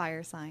 I'm a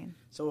fire sign.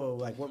 So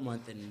like what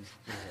month and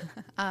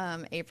what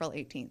is it? April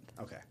 18th.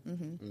 Okay.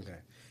 Okay.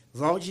 As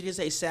long as you didn't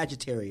say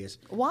Sagittarius.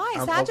 Why?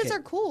 Sagittarius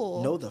are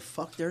cool. No, the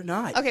fuck they're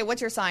not. Okay, what's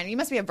your sign? You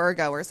must be a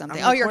Virgo or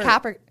something. I'm You're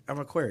I'm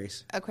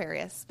Aquarius.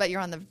 Aquarius, but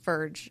you're on the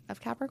verge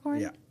of Capricorn?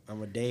 Yeah,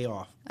 I'm a day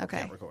off.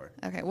 Okay. Capricorn.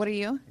 Okay, what are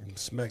you? I'm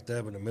smack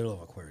dab in the middle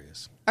of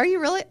Aquarius. Are you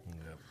really? Yeah.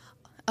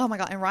 Oh my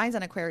God, and Ryan's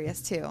an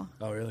Aquarius too.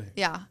 Oh, really?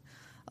 Yeah.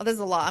 Oh, there's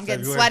a lot. I'm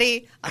getting February.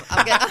 sweaty.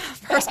 I'm getting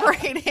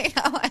perspirating.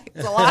 I'm like,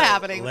 there's a lot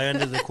happening.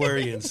 Land of the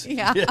Aquarians.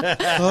 Yeah.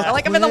 I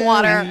like them in the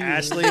water.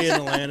 Ashlee in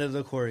the land of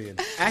the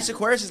Aquarians. Actually,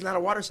 Aquarius is not a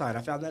water sign.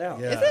 I found that out.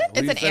 Yeah. Is it?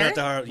 It's We an found air? out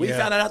the hard- We yeah,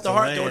 found out it's the a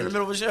heart land. going in the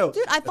middle of the show.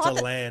 Dude, I It's thought a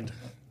that. land.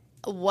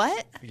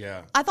 What?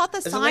 Yeah. I thought the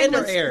Is it sign land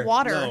or was air?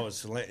 water. No,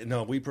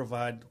 no. We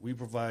provide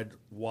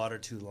water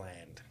to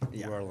land.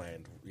 Yeah. To our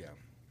land. Yeah.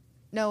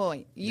 No,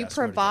 wait. You Yeah,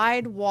 swear to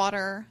provide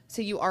water,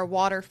 so you are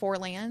water for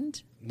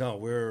land? No,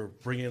 we're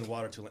bringing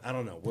water to land. I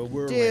don't know.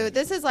 We're Dude, land.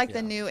 this is like the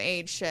Yeah. new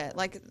age shit.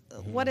 Like,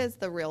 what is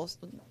the real?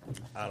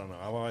 I don't know.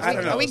 I've always I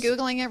don't know. Are we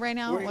Googling it right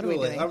now? We're What are we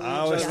Googling. doing? I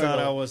always thought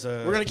I was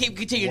a. We're gonna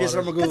continue this. water-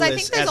 I'm gonna Google Because I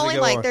this think as we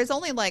go on. there's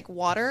only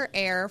water,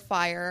 air,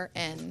 fire,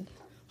 and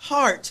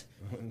heart.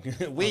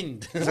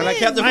 wind. And I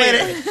kept the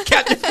planet.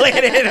 Kept the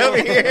planet over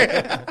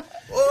here.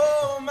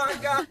 Oh my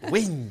God.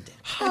 Wind.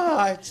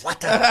 Heart.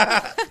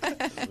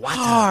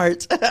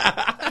 Heart.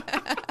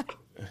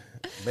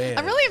 Man.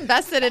 I'm really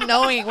invested in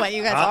knowing what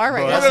you guys are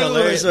right Bro, now. that's We're gonna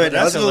hilarious. lose right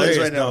now. That's Let's lose hilarious.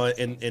 right now.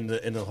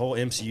 No, in the whole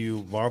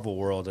MCU Marvel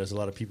world, there's a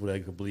lot of people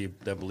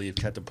that believe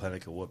Captain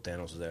Planet could whoop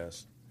Thanos'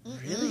 ass.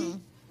 Really?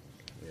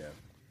 Yeah.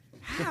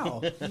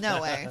 How?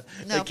 No way.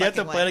 No And Captain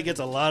fucking way. Planet gets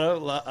a lot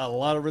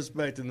of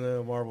respect in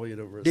the Marvel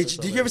universe.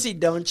 Did you ever see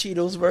Don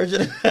Cheadle's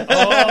version of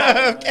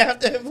Oh,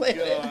 Captain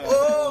Planet?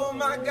 Oh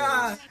my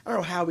God! I don't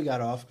know how we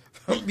got off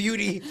from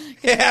Beauty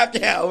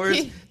After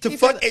Hours to he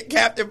fucking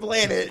Captain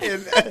Planet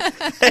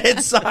and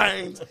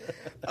signs.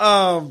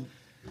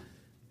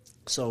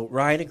 So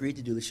Ryan agreed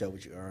to do the show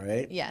with you. All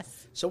right.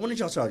 Yes. So when did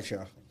y'all start the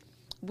show?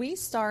 We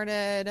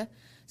started,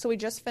 so we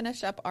just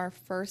finished up our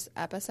first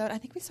episode. I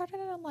think we started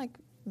it in like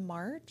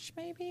March,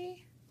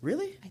 maybe.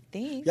 Really? I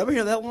think. Y'all been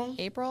here that long?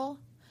 April.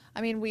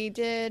 I mean, we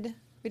did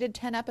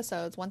 10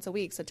 episodes once a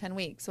week, so 10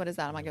 weeks. What is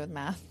that? Am I good with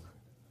math?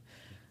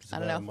 It's I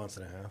don't about know. a month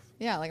and a half.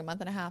 Yeah, like a month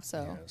and a half.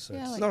 So Yeah, so yeah,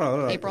 it's- like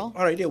No. April.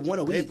 All right, you did one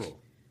a week. April.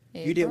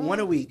 You did April? one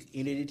a week.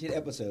 You did 10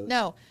 episodes.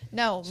 No.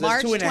 So that's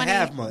March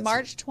 2.5 months.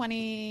 March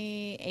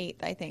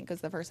 28th, I think,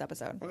 was the first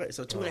episode. Okay,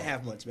 so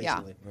 2.5 months Yeah.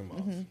 basically. I'm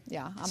off.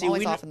 Yeah, I'm See, always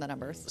we off kn- in the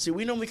numbers. See,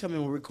 we normally come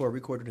in and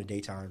record in the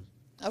daytime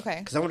Okay.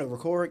 because I want to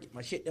record, get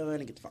my shit done,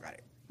 and get the fuck out of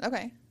here.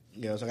 Okay.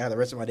 You know, so I have the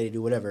rest of my day to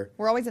do whatever.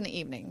 We're always in the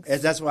evenings. And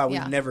that's why we've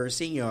Yeah. never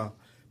seen y'all.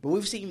 But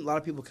we've seen a lot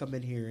of people come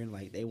in here and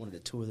like they wanted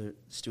to tour the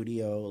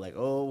studio. Like,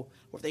 oh,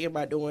 we're thinking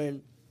about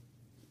doing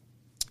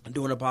a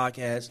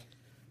podcast.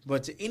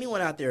 But to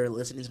anyone out there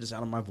listening to the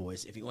sound of my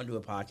voice, if you want to do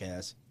a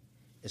podcast,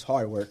 It's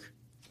hard work.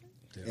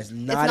 Yeah. It's It's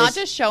not as-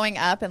 just showing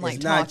up and like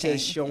it's talking. not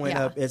just showing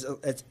Yeah. up. It's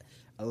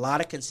a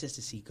lot of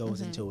consistency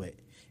goes into it.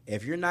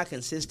 If you're not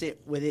consistent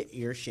with it,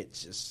 your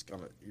shit's just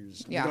gonna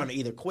you're gonna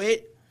either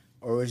quit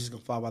or it's just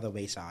gonna fall by the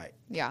wayside.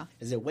 Yeah.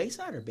 Is it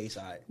wayside or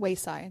bayside?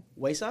 Wayside.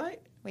 Wayside?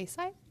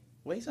 Wayside?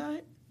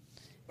 Wayside?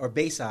 Or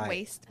bayside?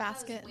 Waste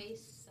basket.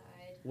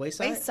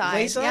 Wayside?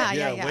 Wayside.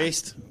 Yeah.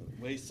 Waist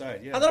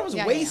side. Yeah. I thought it was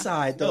Yeah,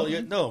 wayside though.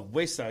 No,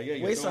 waist side. Yeah,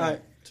 you're Wayside.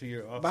 going to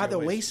your off By your the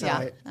waist.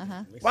 wayside. Yeah.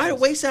 Uh-huh. Why did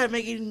wayside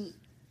making?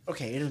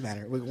 Okay, it doesn't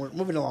matter. We're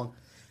moving along.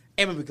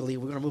 Amicably,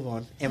 we're gonna move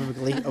on.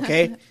 Amicably,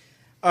 okay.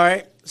 All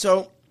right.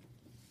 So,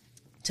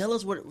 tell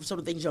us what some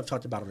of the things you have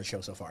talked about on the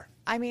show so far.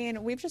 I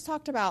mean, we've just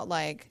talked about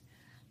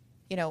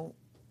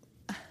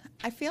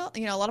I feel,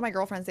 a lot of my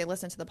girlfriends, they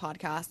listen to the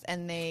podcast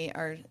and they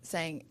are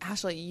saying,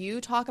 Ashlee, you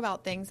talk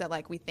about things that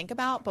like we think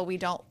about, but we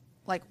don't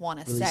like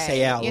want to Really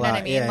say out you know what I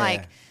loud. mean? Yeah,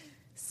 like yeah.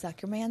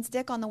 suck your man's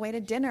dick on the way to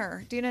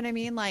dinner. Do you know what I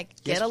mean? Like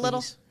Yes, get a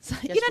little, please. you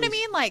Yes, know what I please.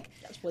 mean? Like,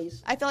 Yes,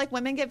 please. I feel like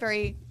women get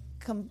very,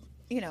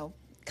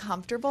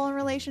 comfortable in Do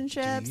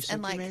relationships you suck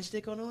and like, your man's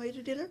dick on the way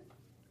to dinner?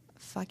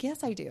 fuck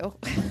yes, I do.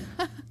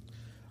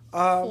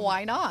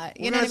 Why not?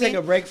 we're gonna take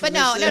a break from But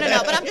no.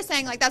 this. But I'm just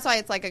saying, like, that's why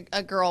it's like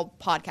a girl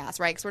podcast,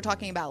 right? Because we're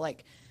talking about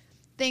like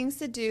things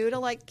to do to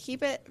like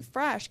keep it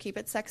fresh, keep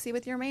it sexy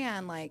with your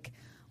man, like,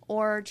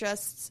 or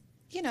just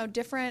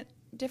different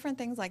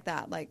things like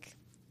that, like,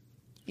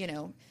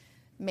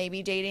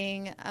 maybe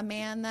dating a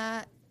man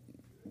that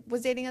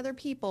was dating other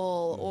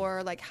people,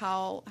 or like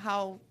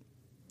how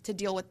to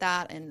deal with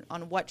that and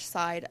on which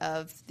side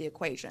of the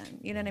equation.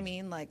 You know what I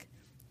mean? Like,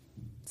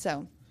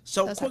 so.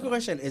 So, those quick type of-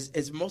 question: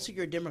 Is most of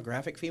your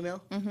demographic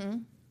female? Mm-hmm.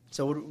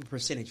 So, what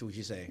percentage would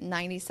you say?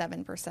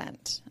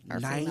 97% are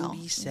female.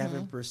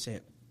 97%.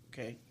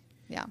 Okay.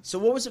 Yeah. So,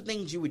 what were some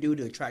things you would do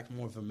to attract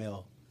more of a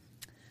male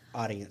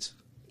audience?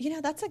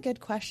 That's a good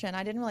question.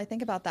 I didn't really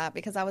think about that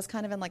because I was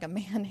kind of in like a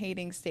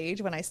man-hating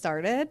stage when I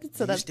started.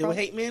 So You that's still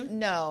hate men?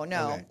 No.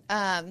 Okay.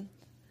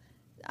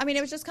 I mean,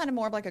 it was just kind of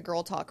more of like a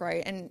girl talk,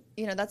 right? And,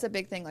 that's a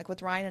big thing. Like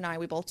with Ryan and I,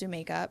 we both do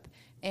makeup.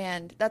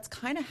 And that's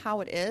kind of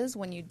how it is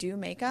when you do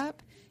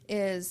makeup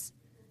is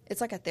it's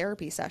like a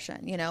therapy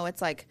session.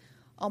 It's like,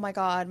 oh my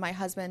God, my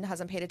husband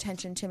hasn't paid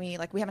attention to me.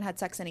 Like we haven't had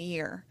sex in a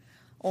year,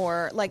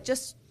 or like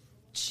just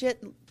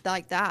shit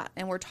like that.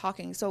 And we're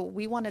talking. So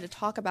we wanted to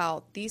talk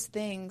about these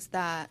things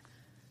that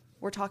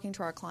we're talking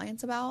to our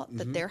clients about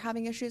that they're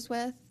having issues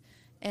with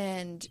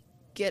and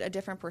get a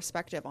different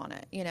perspective on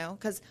it,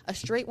 because a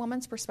straight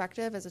woman's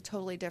perspective is a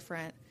totally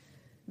different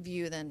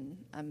view than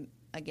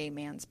a gay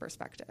man's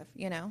perspective,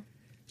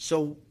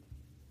 So,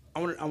 I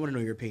want to know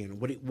your opinion.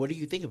 What do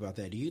you think about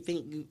that? Do you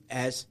think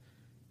as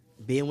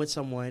being with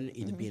someone,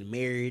 either being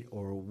married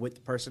or with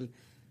the person,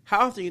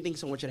 how often do you think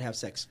someone should have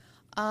sex?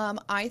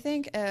 I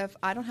think if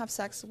I don't have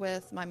sex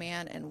with my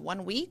man in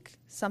 1 week,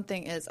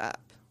 something is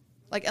up.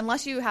 Like,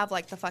 unless you have,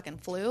 like, the fucking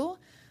flu,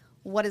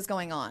 what is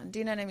going on? Do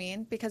you know what I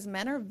mean? Because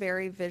men are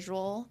very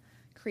visual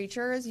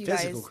creatures.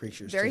 Physical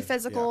creatures, very too.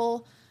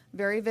 physical,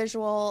 very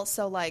visual.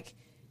 So, like,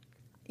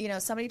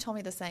 somebody told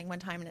me this saying one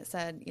time, and it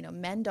said,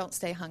 men don't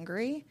stay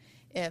hungry.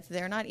 If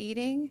they're not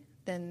eating,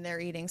 then they're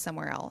eating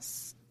somewhere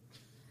else.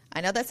 I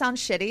know that sounds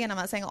shitty, and I'm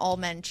not saying all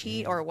men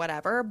cheat or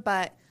whatever,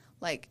 but,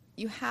 like,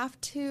 you have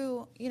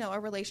to, a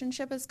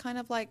relationship is kind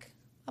of like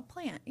a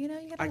plant. You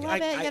gotta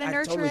love it, you gotta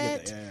nurture totally it.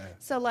 get that. Yeah.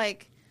 So,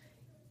 like,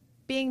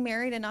 being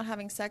married and not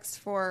having sex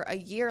for a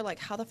year, like,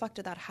 how the fuck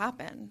did that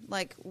happen?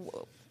 Like,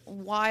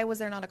 why was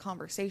there not a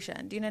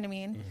conversation? Do you know what I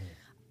mean?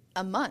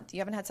 A month. You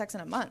haven't had sex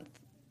in a month.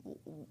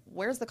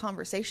 Where's the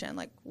conversation?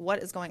 Like, what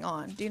is going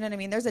on? Do you know what I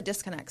mean? There's a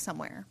disconnect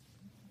somewhere.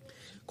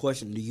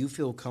 Question: do you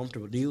feel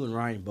comfortable? Do you and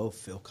Ryan both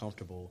feel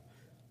comfortable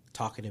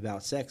talking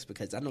about sex?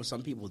 Because I know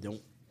some people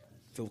don't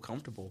feel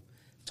comfortable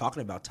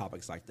talking about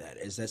topics like that.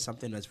 Is that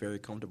something that's very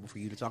comfortable for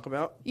you to talk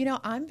about?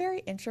 I'm very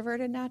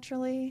introverted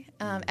naturally.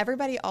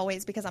 Everybody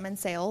always, because I'm in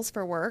sales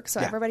for work, so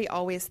Yeah. everybody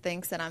always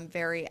thinks that I'm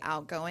very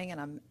outgoing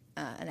and I'm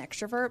an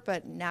extrovert,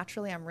 but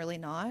naturally I'm really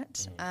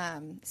not.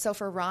 So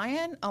for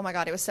Ryan, oh my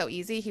God, it was so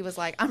easy. He was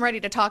like, I'm ready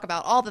to talk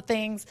about all the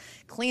things,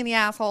 clean the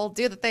asshole,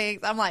 do the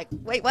things. I'm like,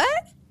 wait,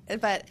 what?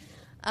 But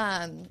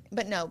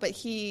no, but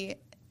he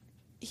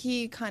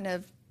kind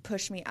of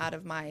pushed me out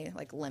of my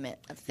like limit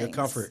of things. Your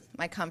comfort.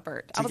 My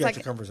comfort. To get out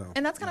your comfort zone.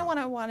 And that's kind of what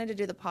I wanted to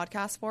do the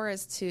podcast for,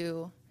 is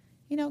to,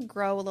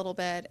 grow a little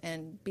bit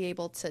and be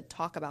able to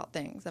talk about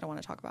things that I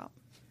want to talk about.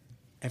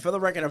 And for the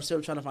record, I'm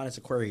still trying to find this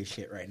Aquarius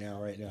shit right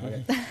now.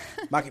 Okay?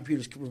 My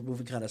computer's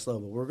moving kind of slow,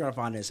 but we're gonna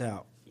find this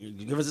out. You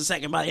give us a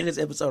second. By the end of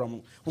this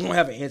episode, we're gonna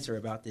have an answer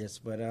about this.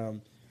 But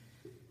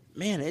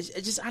man, it's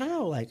just I don't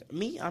know. Like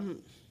me, Are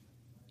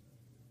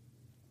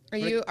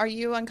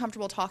you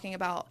uncomfortable talking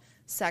about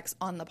sex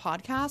on the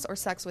podcast or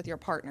sex with your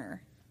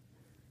partner?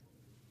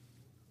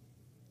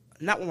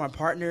 not with my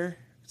partner.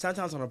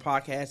 Sometimes on a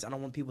podcast, I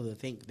don't want people to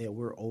think that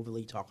we're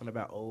overly talking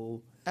about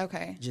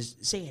Okay.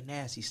 just saying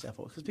nasty stuff,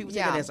 because people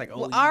think that's like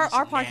Well, you our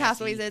just podcast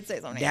nasty, we did say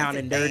something down nasty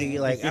and dirty. things.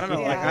 Like I don't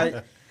know, Yeah.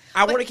 like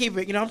I want to keep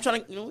it. I'm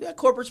trying to. We got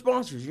corporate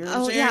sponsors. You know what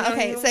I'm Oh saying? yeah,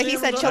 okay. So he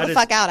said, "Chill I the just-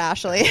 fuck out,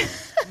 Ashley."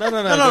 No,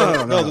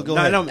 go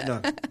ahead.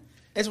 No.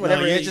 It's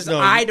whatever. No, It's just no,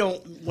 I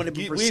don't want to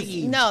be we've-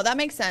 perceived. No, that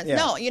makes sense. Yeah.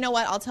 No, you know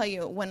what? I'll tell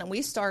you. When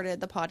we started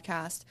the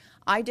podcast,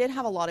 I did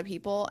have a lot of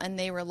people, and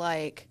they were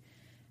like,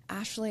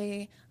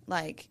 "Ashley,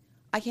 like,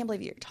 I can't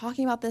believe you're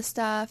talking about this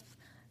stuff."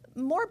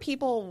 More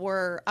people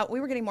were. We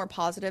were getting more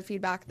positive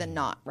feedback than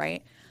not,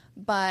 right?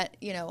 But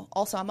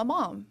also I'm a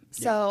mom,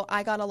 so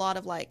I got a lot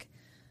of like.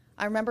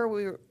 I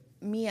remember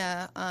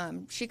Mia,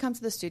 she comes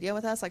to the studio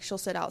with us. Like, she'll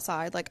sit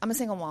outside. Like, I'm a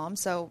single mom,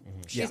 so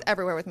she's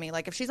everywhere with me.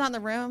 Like, if she's not in the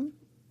room,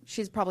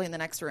 she's probably in the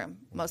next room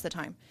most of the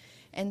time.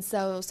 And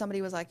so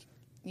somebody was like,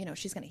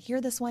 she's going to hear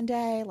this one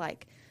day,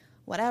 like,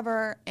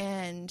 whatever.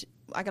 And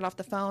I got off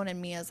the phone,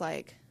 and Mia's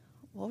like,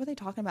 what were they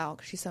talking about?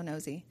 'Cause she's so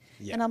nosy.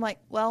 Yeah. And I'm like,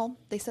 well,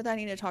 they said that I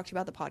needed to talk to you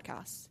about the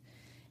podcast.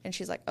 And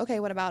she's like,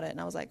 okay, what about it?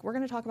 And I was like, we're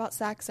going to talk about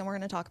sex, and we're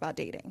going to talk about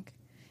dating.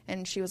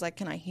 And she was like,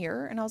 can I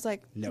hear? And I was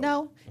like,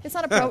 no, it's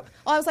not a pro.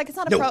 I was like, it's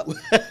not a pro. Well,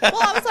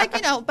 I was like,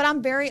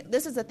 but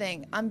this is the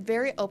thing. I'm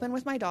very open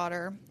with my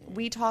daughter.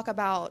 We talk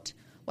about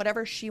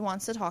whatever she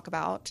wants to talk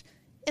about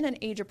in an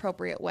age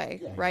appropriate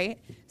way. Right.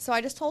 So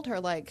I just told her,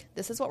 like,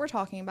 this is what we're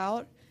talking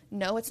about.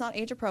 No, it's not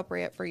age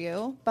appropriate for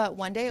you, but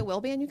one day it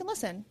will be, and you can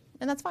listen,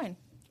 and that's fine.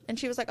 And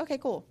she was like, okay,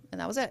 cool. And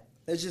that was it.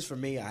 It's just for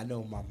me. I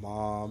know my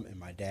mom and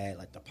my dad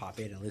like to pop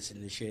in and listen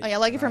to shit. Oh yeah.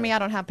 Lucky for me, I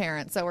don't have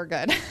parents, so we're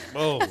good.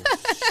 Oh,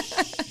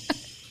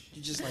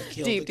 You just like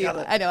killed Deep.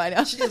 kinda, I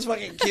know. She just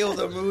fucking killed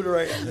the mood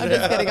right now.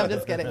 I'm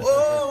just kidding.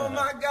 Oh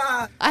my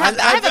god! I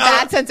have a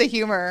bad sense of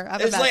humor.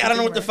 It's like I don't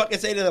know what the fuck to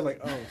say to them.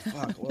 Like, oh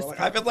fuck. Well, like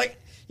I feel like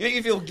you make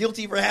me feel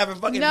guilty for having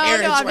fucking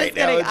parents I'm right just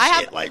now. kidding. And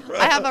shit. Like, bro.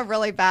 I have a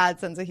really bad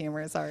sense of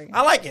humor. Sorry.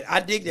 I like it. I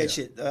dig that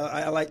shit.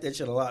 I like that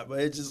shit a lot. But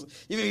it just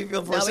you make me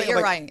feel for a No, but second.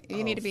 you're like, right. You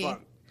oh, need to be.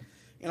 fuck.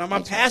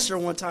 My pastor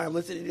one time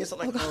listening to this. I'm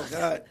like, oh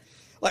god.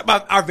 Like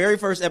our very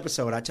first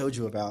episode, I told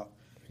you about.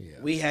 Yeah.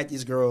 We had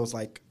these girls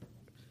like.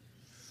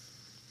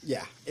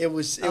 Yeah, it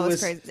was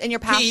crazy. And your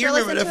pastor you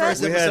remember the listened to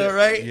first it? episode,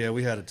 right? Yeah,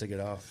 we had to take it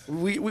off.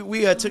 We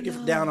took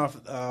it down off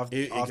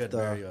It off got the.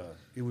 very.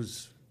 It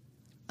was.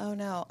 Oh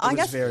no! It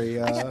was very.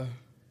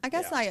 I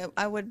guess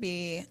I would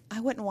be.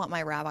 I wouldn't want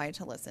my rabbi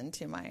to listen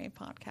to my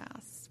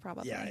podcast.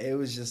 Probably. Yeah, it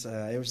was just.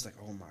 It was like,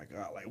 oh my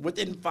god! Like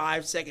within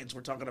 5 seconds,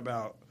 we're talking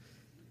about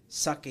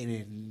sucking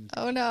and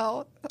Oh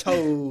no!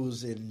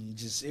 toes and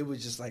just. It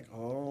was just like,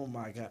 oh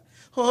my god!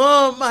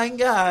 Oh my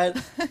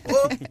god!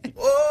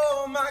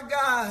 Oh my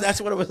god!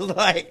 That's what it was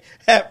like.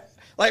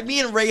 Like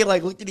me and Ray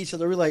like looked at each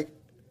other. We're like,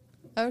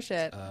 Oh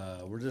shit!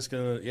 We're just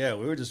gonna. Yeah,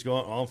 we were just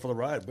going on for the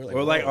ride.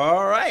 we're like,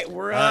 all right,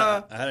 we're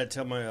I had to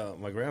tell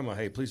my grandma,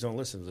 hey, please don't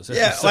listen to this.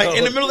 Yeah, episode. like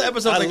in the middle of the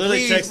episode, I like,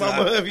 literally please, texted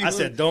her, mama, if you I would.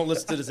 said, don't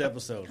listen to this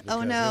episode.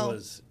 Oh,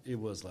 because no. It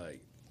was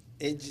like.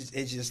 it's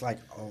just like,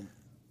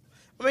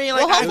 I mean,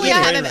 like, Well, hopefully I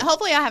I get it. haven't.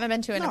 Hopefully I haven't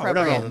been too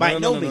inappropriate. No, by no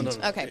no, means.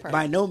 no. Okay, perfect.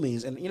 By no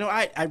means. And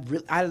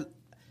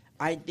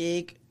I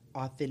dig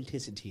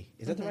authenticity.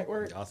 Is that the right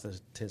word?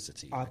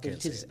 Authenticity.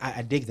 Authenticity.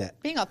 I dig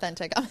that. Being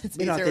authentic. It's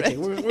Being easier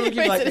authentic. to- We're gonna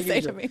give like to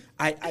say to me.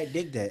 I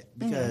dig that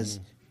because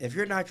if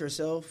you're not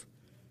yourself,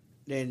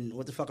 then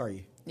what the fuck are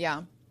you?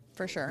 Yeah,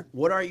 for sure.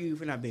 What are you if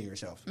you're not being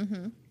yourself?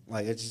 Mm-hmm.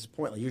 Like it's just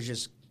pointless. You're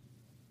just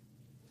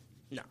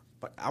no.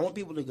 But I want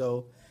people to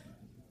go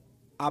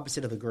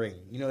opposite of the grain.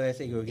 You know that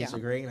thing, go against Yeah.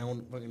 the grain. I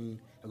want fucking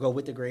go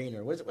with the grain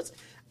or what's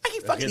I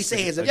keep fucking Against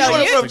saying the- it. Yo, You know what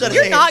I'm you- trying to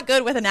You're say. not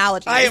good with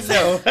analogies. I am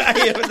no. I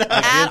am not. At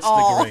Against the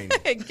all grain.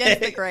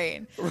 against the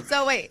grain.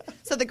 So wait,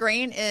 so the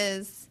grain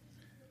is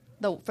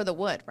for the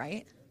wood,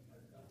 right?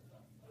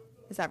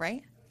 Is that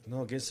right?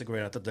 No, against the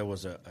grain. I thought that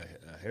was a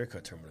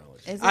haircut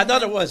terminology. Is I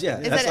thought it was. Yeah,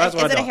 Is that's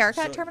what I it a thought.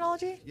 haircut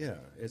terminology? Yeah,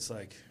 it's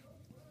like,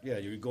 yeah,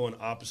 you're going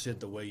opposite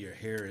the way your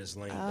hair is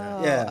laying Oh,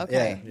 down. Yeah,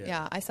 okay. yeah.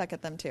 Yeah, I suck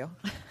at them too.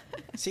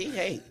 See,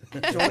 hey,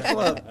 join the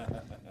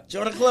club.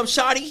 Join the club,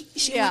 shawty.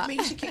 She Yeah. with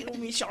me. She came with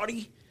me,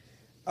 shawty.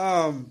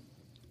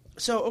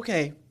 So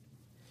okay,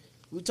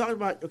 we talked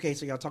about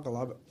so y'all talk a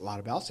lot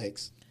about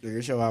sex through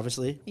your show,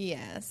 obviously.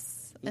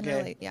 Yes. And Okay.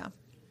 really, yeah.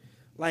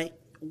 Like,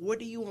 what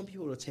do you want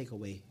people to take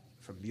away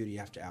from Beauty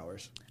After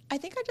Hours? I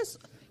think I just,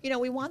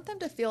 we want them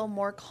to feel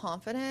more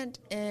confident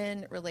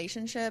in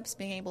relationships,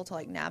 being able to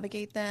like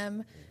navigate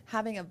them,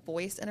 having a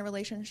voice in a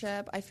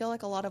relationship. I feel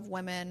like a lot of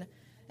women,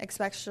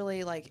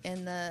 especially like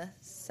in the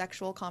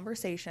sexual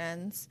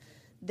conversations,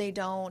 they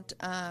don't,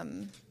 how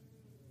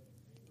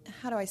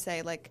do I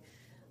say, like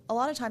a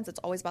lot of times it's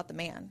always about the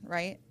man,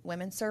 right?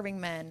 Women serving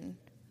men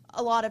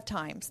a lot of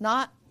times,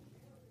 not,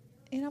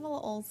 I'm a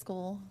little old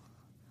school.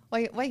 Why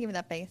you give me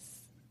that face?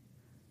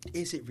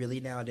 Is it really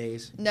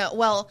nowadays? No,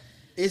 well,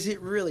 Is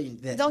it really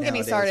that? don't get me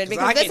nowadays? started 'Cause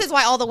because I this can- is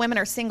why all the women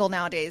are single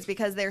nowadays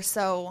because they're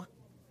so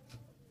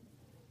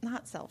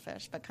not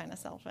selfish, but kind of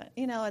selfish.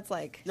 It's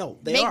like, No,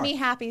 they make are. me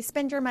happy,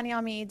 spend your money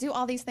on me, do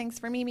all these things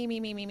for me.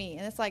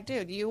 And it's like,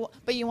 dude, you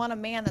want a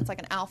man that's like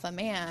an alpha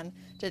man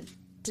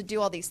to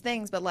do all these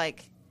things, but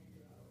like,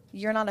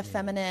 you're not a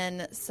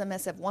feminine,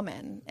 submissive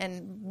woman.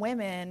 And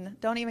women,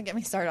 don't even get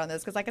me started on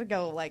this because I could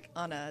go like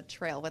on a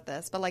trail with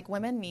this, but like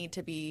women need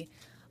to be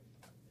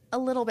a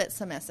little bit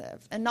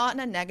submissive, and not in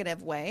a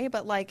negative way,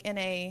 but like in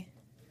a,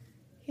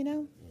 you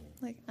know,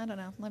 like, I don't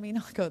know. Let me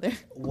not go there.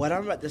 What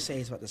I'm about to say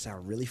is about to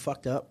sound really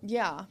fucked up.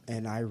 Yeah.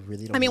 And I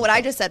really don't. I mean, what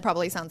I just said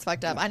probably sounds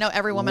fucked up. I know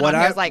every woman on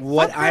here is like,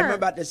 what fuck I'm her.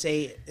 about to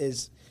say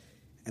is,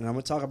 and I'm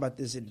going to talk about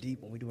this in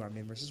deep when we do our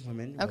Men versus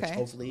Women, which Okay.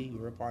 hopefully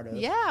you're a part of.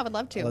 Yeah, I would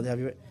love to. I'd love to have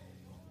you.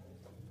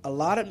 A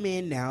lot of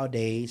men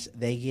nowadays,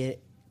 they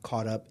get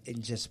caught up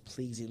in just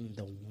pleasing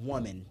the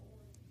woman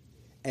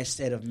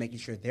instead of making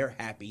sure they're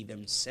happy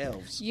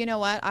themselves. You know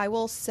what? I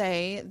will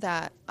say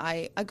that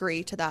I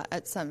agree to that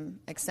at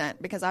some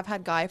extent, because I've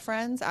had guy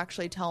friends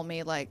actually tell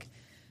me, like,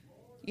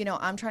 you know,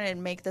 I'm trying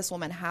to make this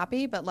woman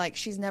happy, but like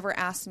she's never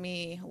asked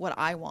me what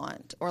I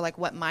want or like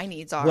what my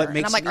needs are. What And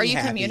makes I'm like, me are you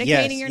happy?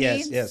 communicating Yes, your yes,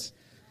 needs? yes.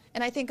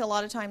 And I think a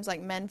lot of times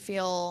like men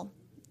feel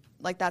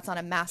like that's not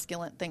a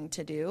masculine thing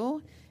to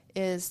do,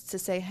 is to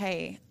say,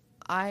 hey,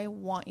 I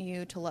want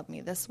you to love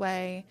me this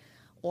way,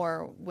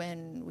 or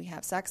when we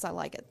have sex, I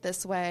like it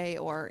this way,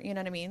 or, you know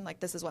what I mean? Like,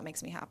 this is what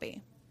makes me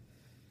happy.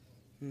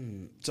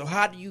 So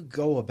how do you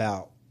go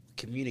about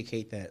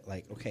communicate that?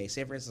 Like, okay,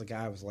 say for instance, a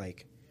guy was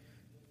like,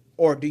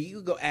 or do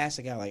you go ask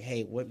a guy like,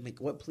 hey,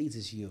 what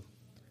pleases you?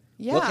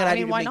 Yeah, what can I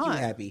do to why make not? you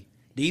happy?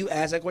 Do you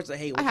ask that question? Like,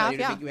 hey, what I can I have, do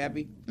to yeah. make you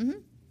happy?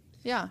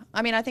 Yeah.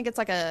 I mean, I think it's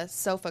like a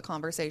sofa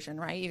conversation,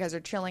 right? You guys are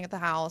chilling at the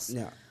house.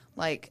 Yeah.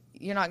 Like,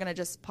 you're not going to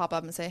just pop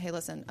up and say, hey,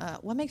 listen,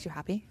 what makes you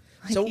happy?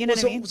 Like, So, you know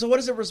what I mean? So what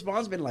has the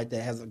response been like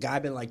that? Has the guy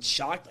been like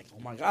shocked? Like,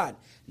 oh my God,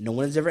 no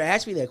one has ever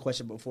asked me that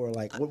question before.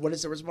 Like, what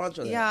is the response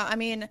to that? Yeah, I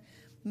mean,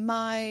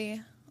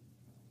 I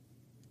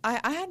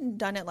hadn't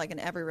done it like in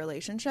every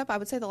relationship. I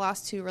would say the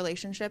last 2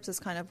 relationships is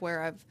kind of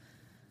where I've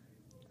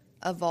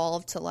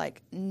evolved to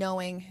like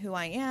knowing who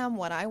I am,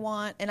 what I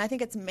want. And I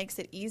think it makes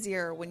it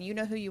easier when you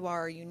know who you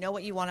are, you know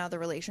what you want out of the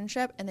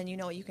relationship, and then you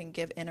know what you can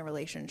give in a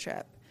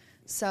relationship.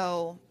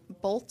 So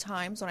both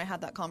times when I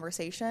had that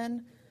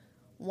conversation,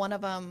 one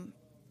of them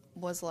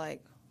was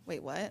like,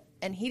 wait, what?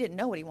 And he didn't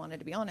know what he wanted,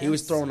 to be honest. He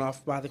was thrown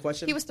off by the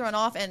question? He was thrown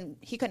off, and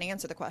he couldn't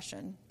answer the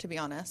question, to be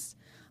honest.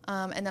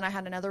 And then I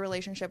had another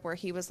relationship where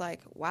he was like,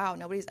 wow,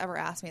 nobody's ever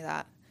asked me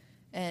that.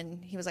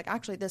 And he was like,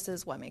 actually, this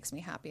is what makes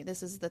me happy.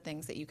 This is the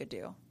things that you could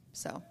do.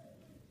 So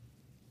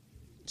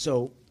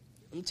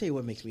let me tell you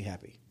what makes me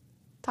happy.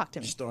 talk to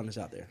me. Just throwing this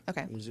out there.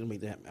 Okay. I'm just going to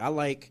make that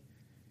happen.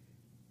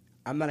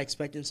 I'm not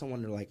expecting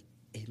someone to like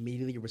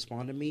immediately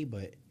respond to me,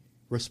 but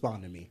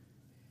respond to me.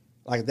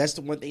 Like, that's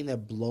the one thing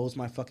that blows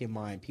my fucking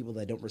mind. People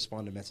that don't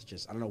respond to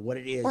messages. I don't know what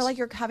it is. Or like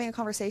you're having a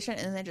conversation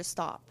and then they just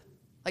stop.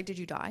 Like, did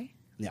you die?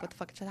 Yeah. What the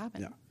fuck just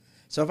happened? Yeah.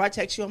 So if I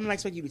text you, I'm not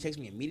expecting you to text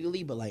me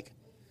immediately, but like,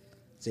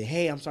 say,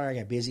 hey, I'm sorry I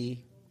got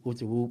busy. Whoop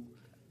de whoop.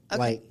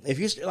 Okay.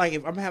 Like,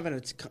 if I'm having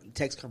a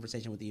text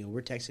conversation with you and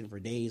we're texting for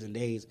days and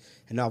days,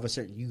 and all of a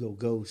sudden you go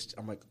ghost,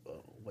 I'm like,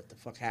 oh, what the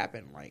fuck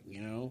happened? Like,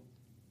 you know?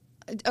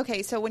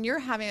 Okay, so when you're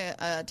having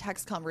a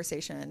text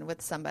conversation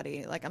with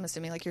somebody, like I'm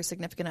assuming like your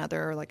significant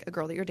other or like a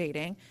girl that you're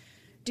dating,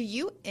 do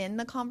you end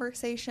the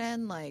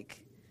conversation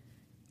like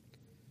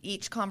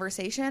each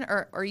conversation,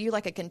 or are you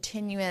like a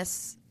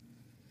continuous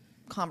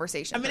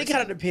conversation? I mean, it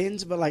kind of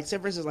depends, but like, say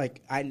for instance,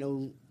 like, I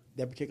know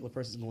that particular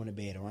person's going to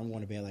bed, or I'm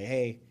going to bed, like,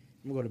 hey,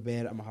 I'm going to go to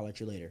bed, I'm going to holler at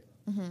you later.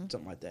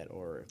 Something like that.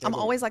 Or I'm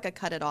always like a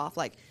cut it off,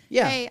 like,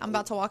 Yeah. hey, I'm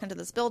about to walk into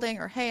this building,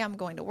 or hey, I'm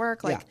going to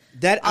work. Like, Yeah.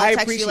 That- I'll I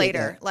text you appreciate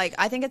later. that. Like,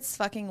 I think it's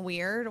fucking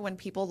weird when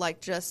people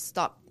like just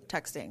stop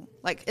texting.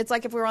 Like, it's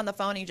like if we were on the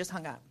phone and you just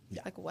hung up.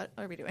 Yeah. Like, what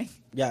are we doing?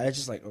 Yeah, it's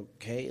just like,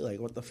 okay, like,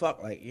 what the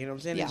fuck? Like, you know what I'm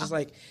saying? Yeah. It's just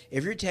like,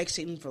 if you're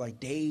texting for like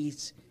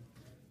days,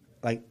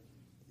 like,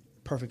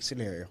 perfect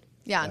scenario.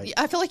 Yeah, Like,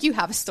 I feel like you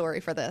have a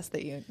story for this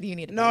that you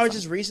need to. no, pass it's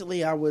just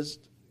recently I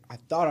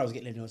thought I was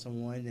getting to know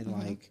someone, and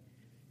like,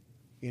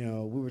 you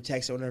know, we were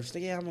texting on her. She's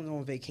like, yeah, I'm going to go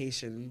on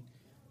vacation.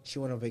 She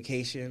went on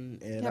vacation,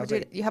 and on. I Yeah, was dude,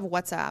 like, you have a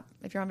WhatsApp.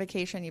 If you're on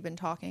vacation, you've been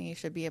talking, you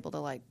should be able to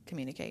like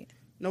communicate.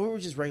 no, we were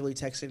just regularly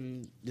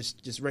texting,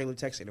 just regularly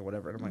texting or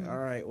whatever. And I'm like, Mm-hmm. all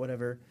right,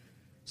 whatever.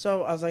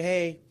 So I was like,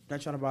 hey,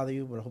 not trying to bother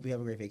you, but I hope you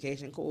have a great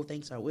vacation. Cool,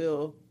 thanks, I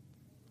will.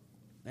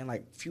 And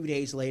like a few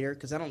days later,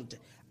 because I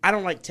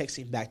don't like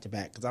texting back to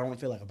back because I don't want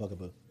to feel like a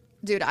bugaboo.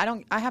 Dude,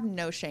 I have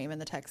no shame in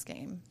the text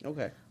game.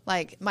 Okay.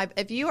 Like,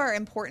 if you are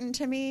important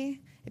to me,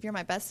 if you're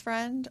my best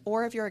friend,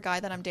 or if you're a guy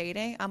that I'm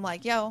dating, I'm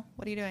like, yo,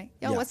 what are you doing?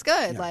 Yo, Yeah. what's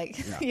good? Yeah. like,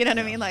 Yeah. you know what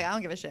I Yeah. mean? Like, I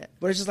don't give a shit.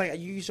 But it's just like,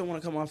 you just don't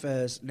want to come off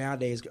as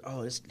nowadays,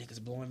 oh, this nigga's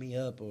blowing me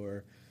up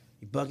or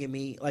you bugging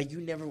me. Like, you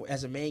never,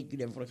 as a man, you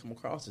never want to come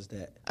across as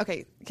that.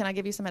 Okay, can I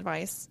give you some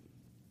advice?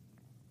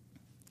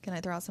 Can I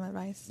throw out some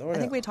advice? Throw it I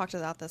think out. we talked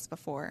about this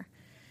before.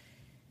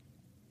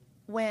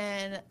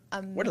 When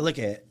Where to look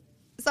at?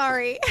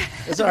 sorry,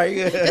 It's all right.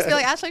 You good. just be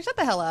like, Ashlee, shut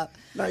the hell up.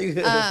 No, you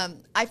good.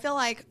 I feel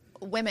like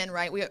women,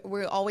 right?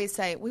 We always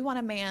say we want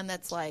a man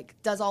that's like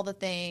does all the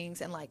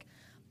things and like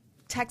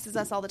texts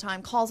us all the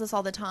time, calls us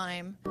all the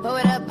time. Pull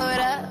it up, pull it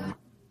up.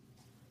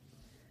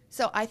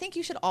 So I think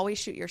you should always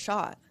shoot your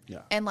shot.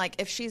 Yeah. And like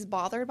if she's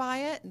bothered by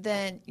it,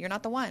 then you're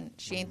not the one.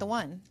 She ain't the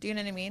one. Do you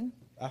know what I mean?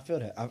 I feel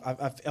that.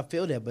 I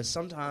feel that. But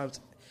sometimes,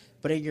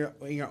 but in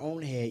your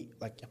own head,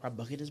 like, am I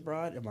bugging this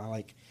broad? Am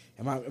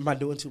I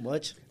doing too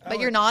much? But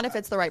you're not if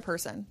it's the right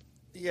person.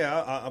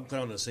 Yeah, I'm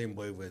kind of on the same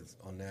wavelength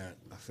on that.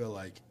 I feel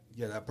like,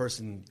 yeah, that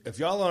person, if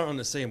y'all are on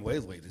the same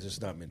wavelength, it's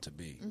just not meant to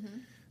be. Mm-hmm.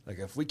 Like,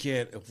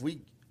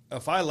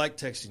 if I like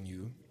texting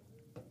you,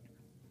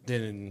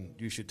 then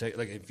you should take,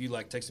 like, if you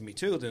like texting me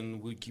too,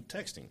 then we keep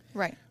texting.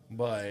 Right.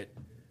 But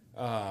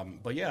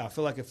yeah, I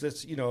feel like if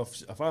it's,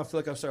 if I feel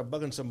like I start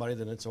bugging somebody,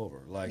 then it's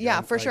over. Like, Yeah,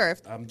 for sure.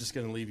 I'm just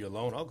going to leave you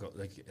alone. I'll go,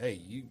 like, hey,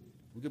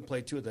 we can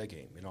play 2 of that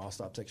game. I'll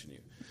stop texting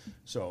you.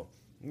 So,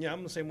 yeah,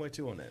 I'm the same way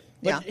too on that.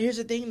 But here's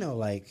the thing, though,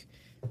 like,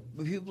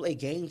 when people play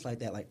games like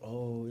that, like,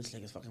 oh, this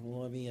nigga's fucking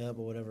blowing me up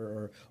or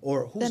whatever,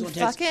 or who's Then gonna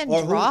text, fucking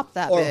or drop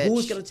that or bitch.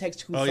 who's gonna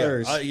text who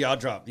first? I'll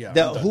drop. Yeah, I'm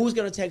done. Who's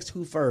gonna text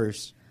who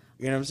first?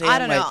 You know what I'm saying? I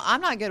don't know. Like, I'm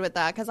not good with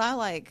that because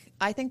I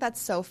think that's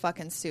so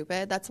fucking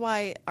stupid. That's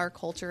why our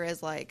culture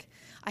is like,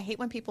 I hate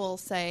when people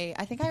say,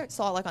 I think I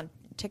saw it like on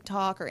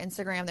TikTok or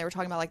Instagram, they were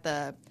talking about like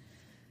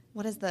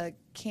what is the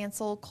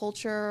cancel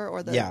culture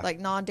or the like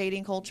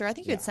non-dating culture? I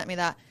think you had sent me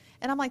that.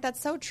 And I'm like,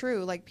 that's so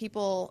true. Like,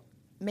 people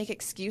make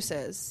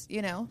excuses,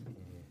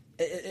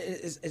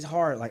 It's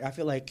hard. Like, I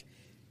feel like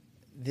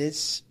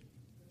this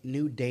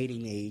new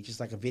dating age is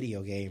like a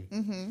video game.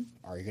 Mm-hmm.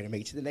 Are you going to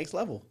make it to the next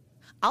level?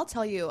 I'll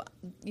tell you,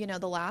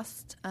 the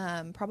last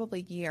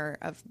probably year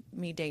of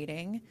me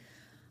dating,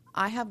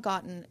 I have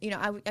gotten,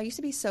 I used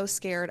to be so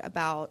scared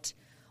about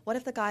what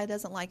if the guy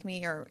doesn't like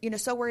me or,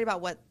 so worried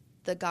about what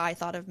the guy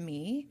thought of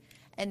me.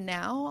 And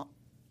now,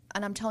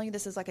 and I'm telling you,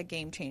 this is like a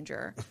game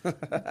changer.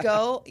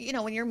 Go,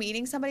 when you're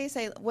meeting somebody,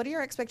 say, what are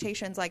your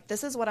expectations? Like,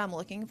 this is what I'm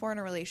looking for in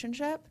a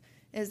relationship.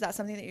 Is that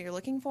something that you're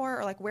looking for?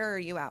 Or like, where are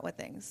you at with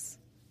things?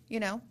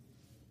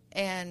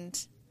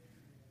 And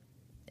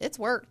it's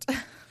worked.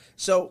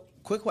 So,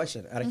 quick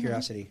question out of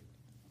curiosity.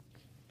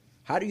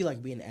 How do you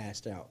like being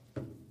asked out?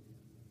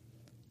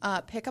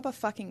 Pick up a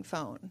fucking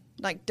phone.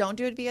 Like, don't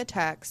do it via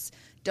text.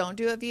 Don't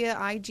do it via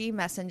IG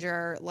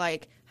Messenger.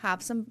 Like,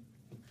 have some,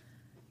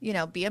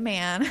 be a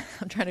man.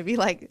 I'm trying to be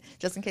like,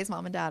 just in case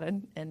mom and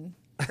dad and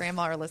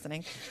grandma are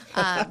listening.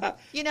 Don't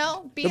be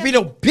no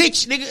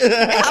bitch,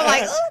 nigga. I'm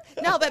like,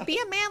 no, but be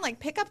a man. Like,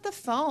 pick up the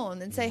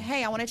phone and say,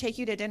 hey, I want to take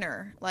you to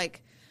dinner.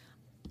 Like,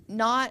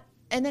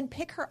 and then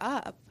pick her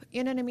up.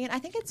 You know what I mean? I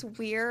think it's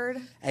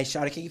weird. Hey,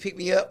 Shawty, can you pick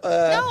me up?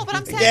 No, but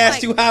I'm saying, gas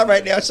like, too high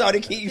right now.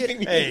 Shawty, can you pick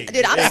me up? Hey,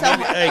 dude, I'm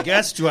so hey,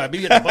 gas too high.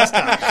 Maybe at the bus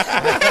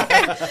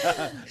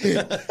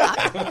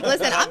stop.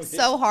 Listen, I'm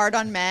so hard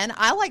on men.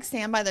 I like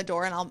stand by the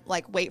door and I'll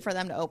like wait for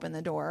them to open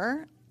the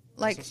door.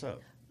 Like, That's what's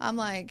up. I'm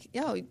like,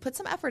 yo, put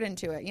some effort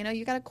into it.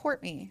 You got to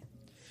court me.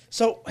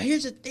 So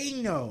here's the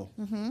thing, though.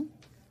 Mm-hmm.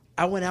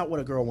 I went out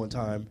with a girl one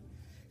time.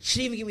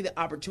 She didn't even give me the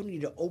opportunity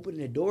to open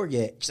the door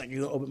yet. She's like,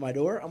 "You gonna open my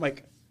door?" I'm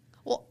like,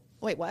 well,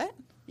 wait, what?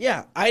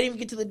 "Yeah, I didn't even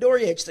get to the door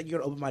yet." She's like, "You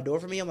gonna open my door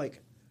for me?" I'm like,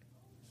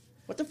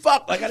 "What the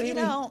fuck?" Like, I didn't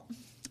even.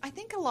 I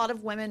think a lot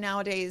of women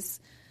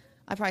nowadays.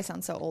 I probably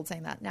sound so old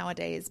saying that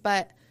nowadays,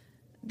 but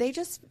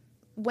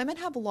women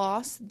have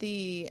lost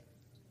the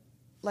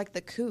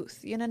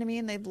couth. You know what I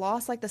mean? They've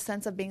lost like the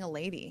sense of being a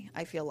lady.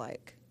 I feel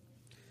like.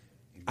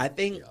 I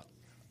think,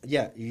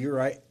 yeah, you're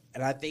right,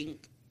 and I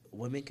think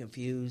women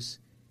confuse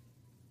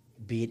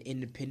being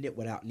independent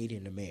without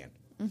needing a man.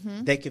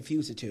 Mm-hmm. They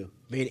confuse the two.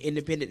 Being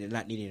independent and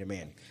not needing a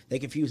man. They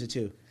confuse the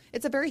two.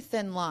 It's a very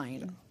thin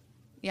line.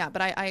 Yeah,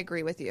 but I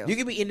agree with you. You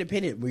can be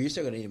independent, but you're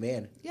still going to need a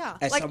man. Yeah.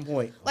 At some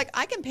point. Like,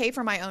 I can pay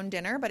for my own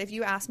dinner, but if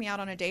you ask me out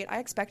on a date, I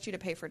expect you to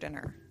pay for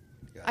dinner.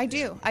 I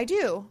do.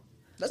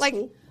 That's like,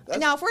 cool.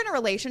 Now, if we're in a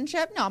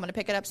relationship, no, I'm going to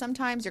pick it up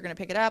sometimes. You're going to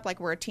pick it up. Like,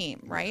 we're a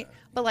team, right? Yeah.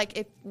 But, like,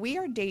 if we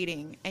are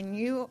dating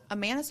and a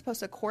man is supposed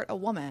to court a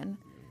woman,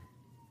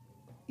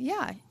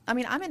 yeah. I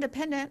mean, I'm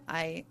independent.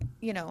 I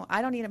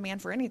don't need a man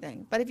for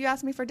anything. But if you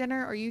ask me for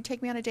dinner or you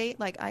take me on a date,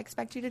 like, I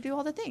expect you to do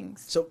all the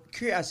things. So,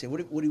 curiosity,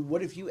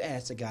 what if you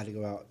asked a guy to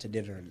go out to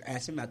dinner and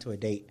ask him out to a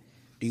date?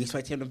 Do you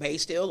expect him to pay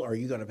still, or are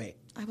you going to pay?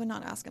 I would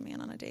not ask a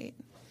man on a date.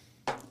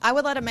 I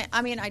would let a man.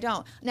 I mean, I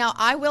don't. Now,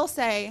 I will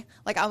say,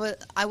 like,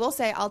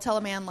 I'll tell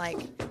a man, like,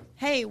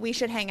 hey, we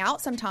should hang out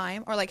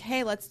sometime, or like,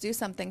 hey, let's do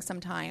something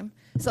sometime.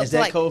 So is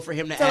that like, code for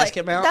him to ask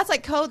him out? That's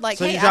like code, like,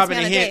 so hey, ask me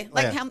on a date.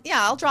 Like,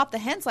 I'll drop the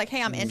hints, like,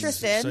 hey, I'm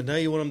interested. So now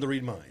you want him to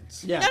read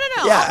minds? Yeah.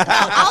 No. Yeah.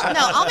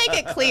 I'll make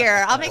it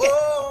clear. I'm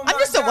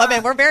just a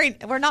woman.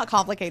 We're not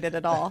complicated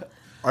at all.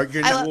 Are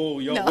you not?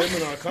 Women are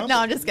complicated. No,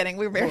 I'm just kidding.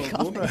 We're very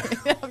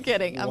complicated. I'm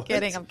kidding.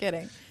 I'm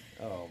kidding.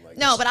 Oh my gosh.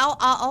 No, but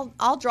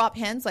I'll drop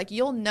hints. Like,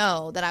 you'll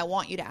know that I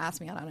want you to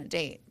ask me out on a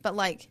date. But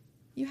like,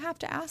 you have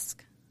to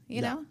ask.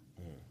 You know.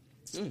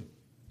 Mm.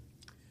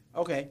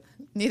 Okay.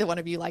 Neither one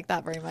of you like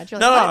that very much. You're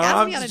No, like, ask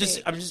I'm me on a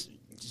just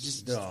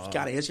date.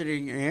 got to answer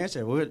your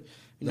answer.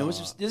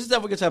 This is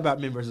stuff we can talk about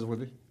men versus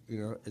women.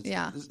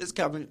 It's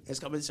coming. It's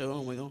coming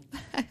soon. We're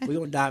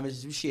gonna dive into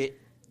some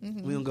shit.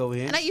 Mm-hmm. We're gonna go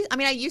in.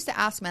 And I used to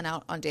ask men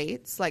out on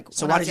dates. Like,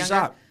 so why did you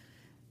stop?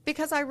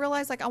 Because I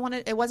realized like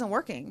it wasn't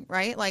working.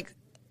 Right? Like,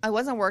 I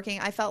wasn't working.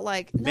 I felt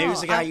like maybe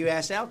it's the guy you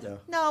asked out though.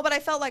 No, but I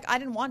felt like I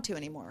didn't want to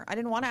anymore. I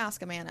didn't want to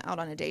ask a man out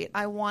on a date.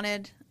 I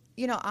wanted.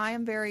 I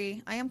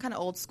am kind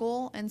of old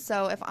school, and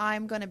so if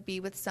I'm going to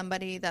be with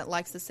somebody that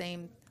likes the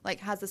same,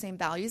 like has the same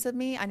values of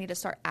me, I need to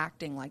start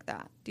acting like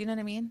that. Do you know what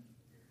I mean?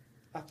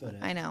 I feel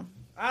that. I know.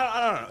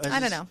 I don't know. I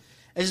don't know.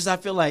 It's just I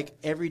feel like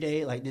every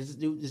day, like this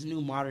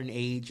new modern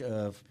age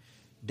of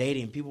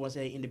dating, people want to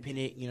say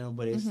independent,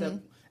 but it's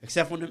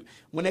except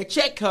when that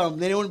check comes,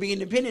 they don't want to be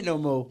independent no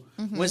more.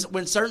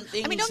 When certain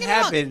things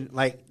happen,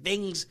 like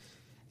things,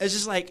 it's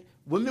just like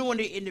women want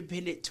to be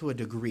independent to a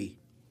degree.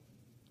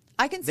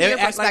 I can see your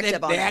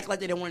perspective on it. They act like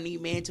they don't want to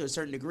need man to a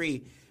certain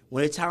degree.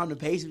 When it's time to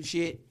pay some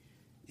shit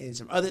and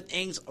some other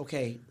things,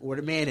 okay, where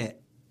the man at?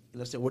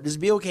 Let's say, well, this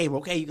bill came.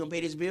 Okay, you gonna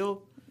pay this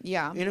bill?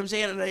 Yeah. You know what I'm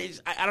saying?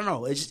 I don't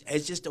know. It's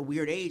just a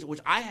weird age, which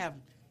I have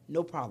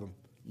no problem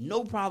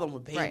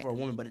with paying for a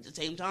woman. But at the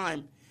same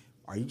time,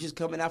 are you just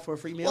coming out for a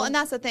free meal? Well, and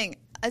that's the thing,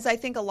 is I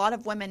think a lot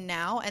of women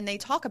now, and they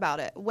talk about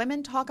it.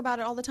 Women talk about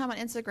it all the time on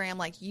Instagram,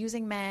 like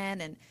using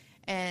men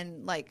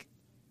and like,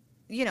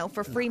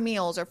 for free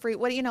meals or free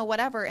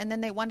whatever. And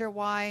then they wonder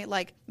why,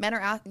 like, men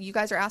are you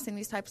guys are asking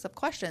these types of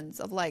questions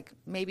of like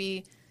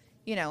maybe,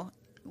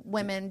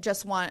 women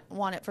just want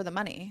it for the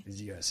money. Did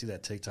you guys see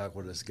that TikTok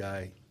where this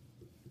guy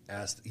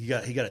asked? He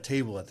got a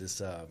table at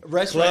this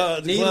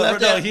restaurant. He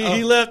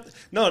left.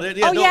 No,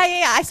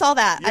 I saw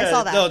that. Yeah, I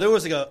saw that. No, there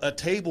was like a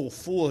table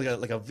full,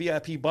 like a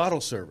VIP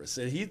bottle service,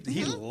 and he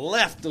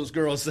left those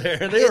girls there.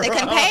 They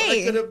couldn't pay.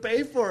 They couldn't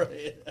pay for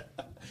it.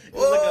 It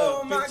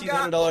was like a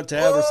 $1,500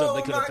 tab or something.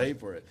 They couldn't pay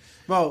for it.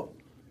 Bro,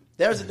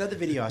 there was another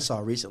video I saw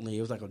recently.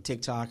 It was like on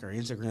TikTok or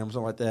Instagram or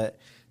something like that.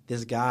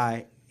 This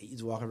guy,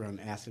 he's walking around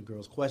asking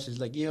girls questions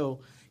like,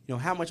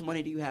 how much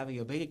money do you have in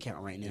your bank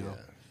account right now? Yeah.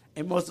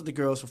 And most of the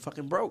girls were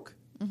fucking broke.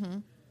 Mm-hmm.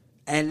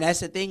 And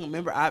that's the thing.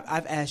 Remember,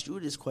 I've asked you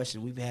this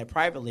question. We've had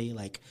privately,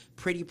 like,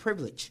 pretty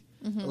privilege.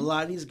 Mm-hmm. A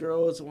lot of these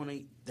girls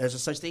there's a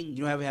such thing.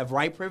 You know how we have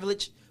white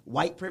privilege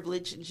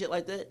and shit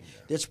like that? Yeah.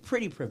 There's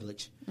pretty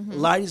privilege. Mm-hmm. A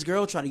lot of these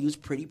girls try to use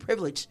pretty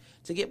privilege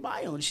to get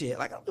by on shit.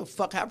 Like, I don't give a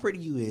fuck how pretty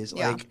you is.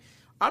 Yeah. Like,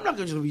 I'm not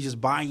going to be just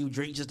buying you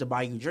drinks just to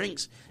buy you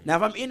drinks. Now,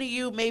 if I'm into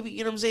you, maybe, you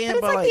know what I'm saying?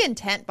 But it's like the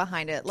intent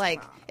behind it.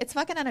 Like, it's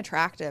fucking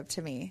unattractive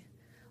to me.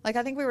 Like,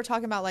 I think we were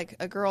talking about, like,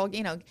 a girl,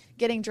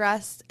 getting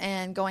dressed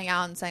and going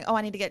out and saying, oh,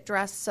 I need to get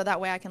dressed so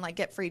that way I can, like,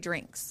 get free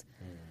drinks.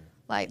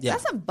 Like,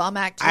 that's some bum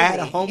activity. I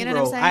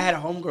had a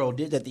homegirl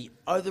did that the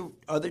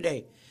other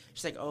day.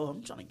 She's like, oh,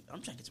 I'm trying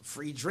to get some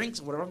free drinks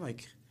or whatever. I'm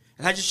like,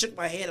 and I just shook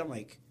my head. I'm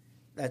like,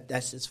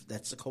 that's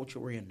the culture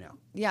we're in now.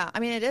 Yeah, I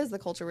mean, it is the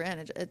culture we're in.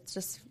 It's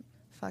just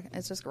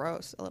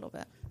gross a little bit.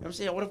 You know what I'm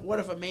saying? What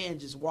if a man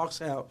just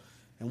walks out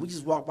and we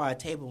just walk by a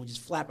table and we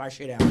just flap our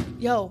shit out?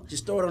 Yo.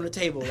 Just throw it on the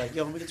table like,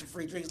 yo, let me get some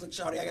free drinks. Look,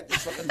 shawty, I got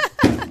this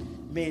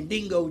fucking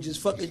mandingo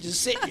just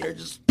sitting here.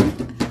 Just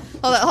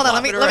hold on.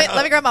 Let me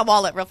grab my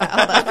wallet real fast.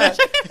 Hold on.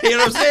 You know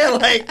what I'm saying?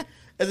 Like,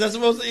 is that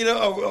supposed to,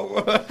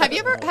 Have you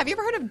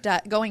ever heard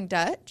of going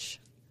Dutch?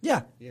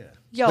 Yeah.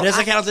 Yo, but does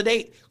that count as a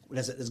date?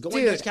 Does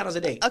going Dutch count as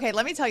a date? Okay,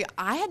 let me tell you.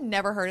 I had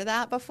never heard of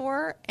that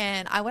before,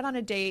 and I went on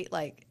a date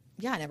like,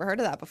 I never heard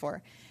of that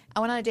before.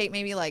 I went on a date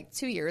maybe like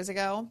 2 years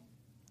ago,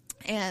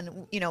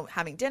 and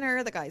having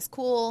dinner. The guy's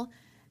cool,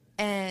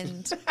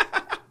 and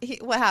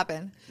what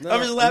happened? No,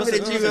 I'm just laughing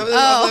at you. I'm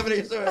laughing at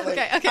your story. Like,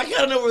 okay. I kind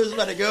of know where this is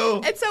about to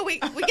go. And so we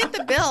get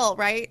the bill,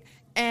 right?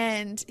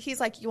 And he's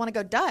like, "You want to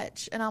go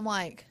Dutch?" And I'm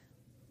like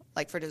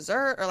for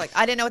dessert, or like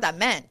I didn't know what that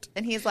meant.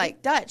 And he's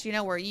like, "Dutch,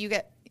 where you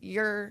get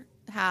your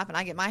half and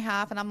I get my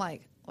half." And I'm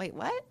like, "Wait,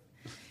 what?"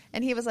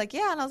 And he was like,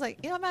 "Yeah." And I was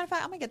like, matter of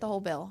fact, I'm gonna get the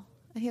whole bill.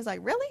 And he was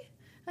like, "Really?"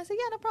 I said,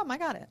 "Yeah, no problem. I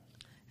got it."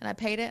 And I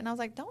paid it. And I was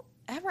like, don't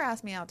ever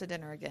ask me out to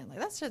dinner again. Like,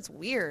 that's just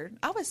weird.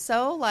 I was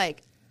so,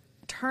 like,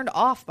 turned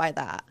off by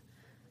that.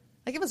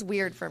 Like, it was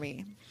weird for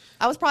me.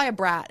 I was probably a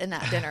brat in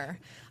that dinner.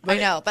 I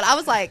know. But I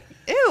was like,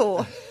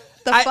 ew,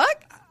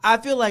 fuck? I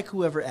feel like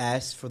whoever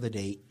asked for the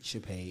date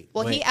should pay.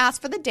 Well, he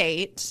asked for the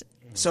date.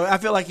 So I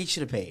feel like he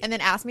should have paid. And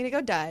then asked me to go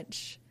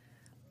Dutch.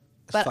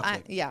 But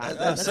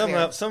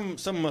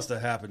some must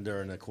have happened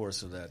during the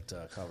course of that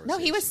conversation. No,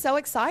 he was so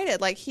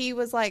excited. Like, he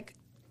was like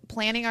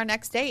planning our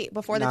next date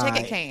before the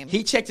ticket came.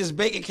 He checked his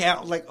bank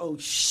account like, oh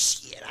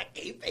shit, I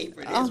can't pay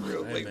for this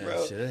real quick,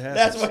 bro.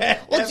 That's what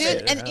happened. Well,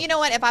 dude, and you know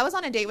what? If I was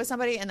on a date with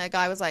somebody and the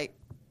guy was like,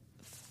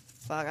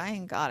 fuck, I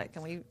ain't got it.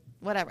 Can we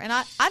whatever? And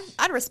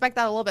I'd respect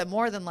that a little bit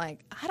more than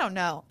like, I don't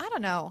know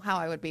how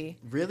I would be.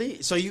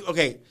 Really? So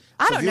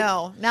I don't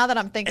know. Now that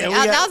I'm thinking,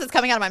 now that it's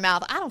coming out of my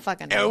mouth, I don't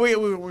fucking know.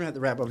 We're gonna have to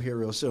wrap up here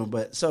real soon.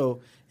 But so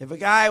if a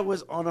guy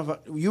was on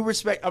you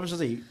respect. I'm just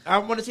saying. I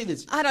want to see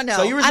this. I don't know.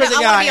 So you respect the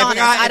guy.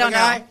 I don't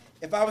know.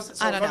 If I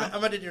was, I'm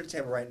at the dinner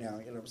table right now.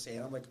 You know what I'm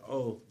saying? I'm like,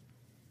 oh.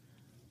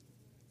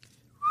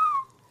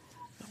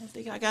 I don't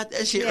think I got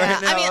that shit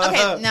right now. I mean,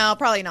 okay, no,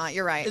 probably not.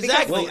 You're right.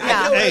 Exactly.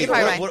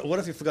 What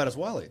if he forgot his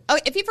wallet? Oh,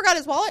 if he forgot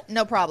his wallet,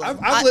 no problem.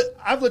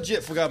 I've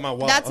legit forgot my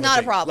wallet. That's not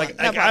a problem.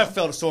 Like, I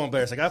felt so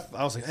embarrassed. Like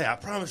I was like, hey, I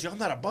promise you, I'm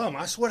not a bum.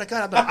 I swear to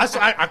God,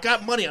 I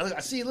got money.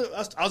 I see. Look,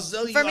 I'll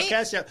sell you my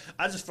cash out.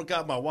 I just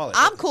forgot my wallet.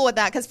 I'm cool with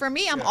that because for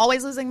me, I'm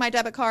always losing my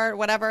debit card,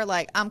 whatever.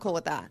 Like, I'm cool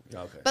with that.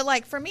 Okay. But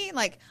like for me,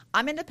 like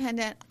I'm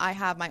independent. I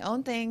have my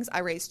own things. I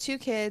raise 2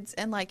 kids,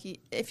 and like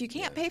if you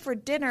can't pay for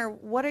dinner,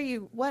 what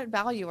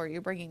value are you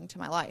bringing to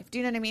my life? Do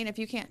you know what I mean? If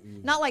you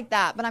can't, not like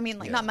that, but I mean,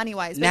 like not money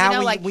wise, but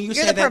now, like when you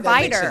you're the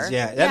provider.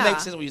 That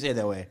makes sense when you say it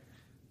that way.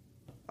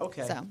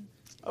 Okay. So,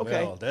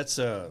 Okay. Well, that's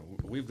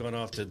we've gone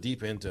off to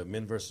deep into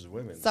men versus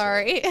women.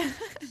 sorry.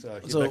 So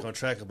get So- back on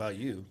track about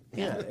you.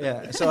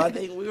 Yeah. So I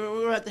think we're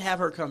going to have to have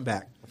her come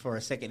back for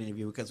a second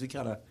interview because we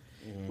kind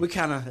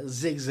of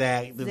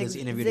zigzagged through this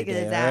interview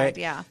today. All right.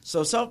 Yeah.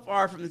 So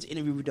far from this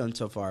interview we've done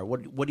so far,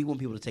 what do you want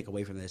people to take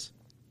away from this?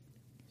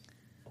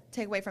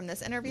 Take away from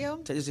this interview.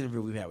 Take this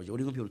interview we've had with you. What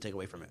do you want people to take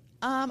away from it?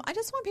 I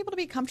just want people to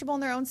be comfortable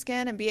in their own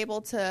skin and be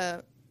able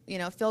to,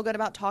 feel good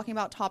about talking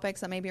about topics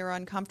that maybe are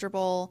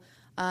uncomfortable.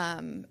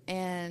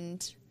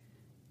 And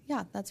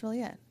yeah, that's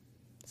really it.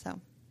 So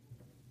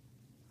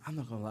I'm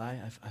not gonna lie.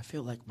 I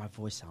feel like my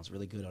voice sounds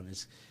really good on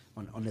this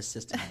on this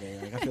system today.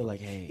 Like I feel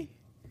like, hey,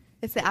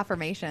 it's the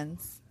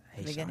affirmations. hey,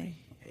 at the beginning.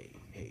 sorry.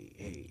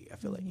 Hey. I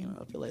feel like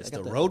I feel like It's I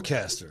got the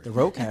roadcaster. The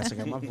roadcaster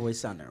got my voice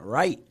sounding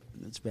right.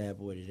 This bad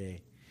boy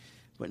today.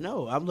 But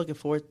no, I'm looking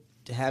forward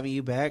to having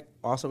you back.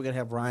 Also, we're gonna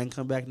have Ryan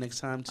come back next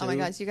time too. Oh my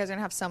gosh, you guys are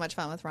gonna have so much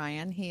fun with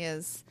Ryan. He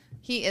is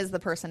the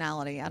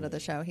personality out of the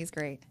show. He's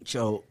great.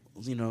 So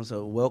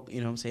so well,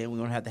 you know what I'm saying? We're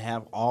going to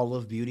have all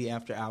of Beauty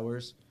After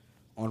Hours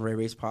on Ray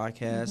Ray's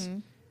podcast. Mm-hmm.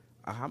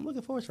 I'm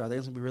looking forward to it. I think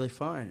it's going to be really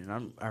fun.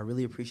 And I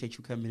really appreciate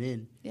you coming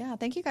in. Yeah,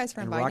 thank you guys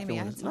for and inviting me.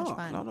 rocking I with had so us.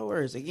 much fun. No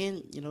worries.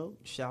 Again,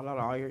 shout out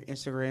all your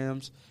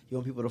Instagrams. You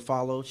want people to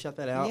follow, shout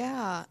that out.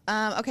 Yeah.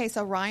 Okay,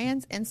 so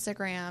Ryan's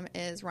Instagram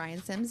is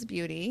Ryan Sims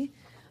Beauty.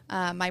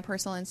 My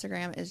personal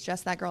Instagram is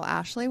just that girl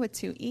Ashlee with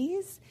 2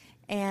 E's.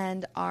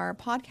 And our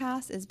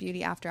podcast is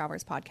Beauty After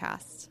Hours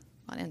Podcast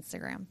on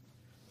Instagram.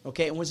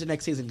 Okay, and when's the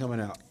next season coming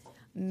out?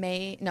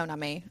 May. No, not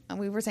May.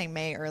 We were saying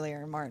May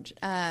earlier, March.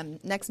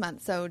 Next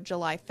month, so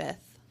July 5th.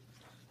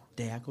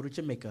 Day I go to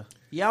Jamaica.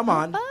 Yeah,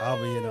 man.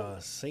 I'll be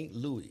in St.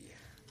 Louis.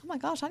 Oh my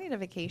gosh, I need a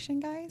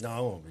vacation, guys. No, I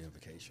won't be on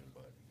vacation,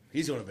 but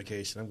he's going on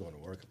vacation. I'm going to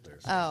work up there.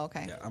 So. Oh,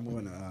 okay. Yeah, I'm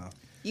going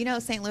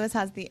to... St. Louis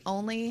has the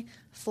only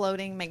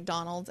floating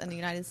McDonald's in the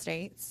United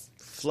States.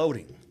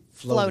 Floating.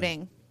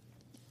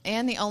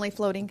 And the only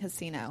floating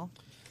casino.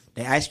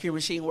 The ice cream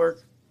machine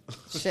work?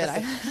 Shit,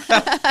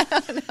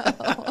 I don't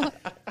know.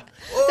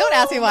 Don't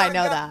ask me why I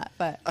know that,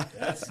 but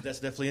That's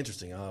definitely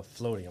interesting.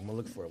 Floating. I'm going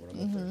to look for it when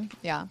I'm up there.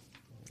 yeah.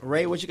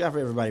 Ray, what you got for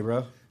everybody,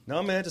 bro?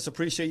 No, man, just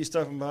appreciate you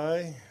stopping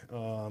by.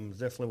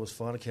 Definitely was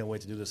fun. I can't wait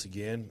to do this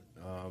again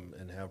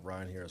and have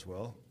Ryan here as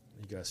well.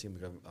 You guys seem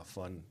like a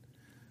fun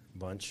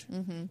bunch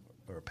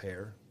or a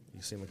pair.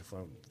 You seem like a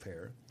fun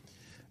pair.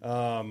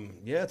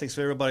 Thanks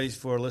for everybody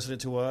for listening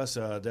to us.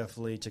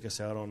 Definitely check us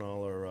out on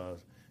all our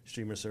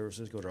streamer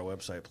services. Go to our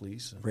website,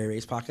 please.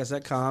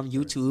 RayRaysPodcast.com,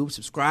 YouTube,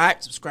 subscribe.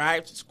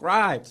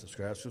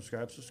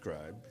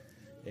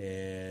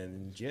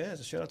 And it's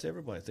a shout out to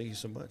everybody. Thank you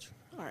so much.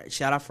 All right,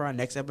 shout out for our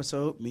next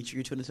episode. Make sure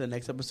you tune into the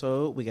next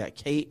episode. We got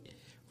Kate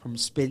from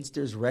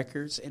Spinsters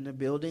Records in the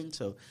building,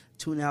 so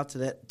tune in to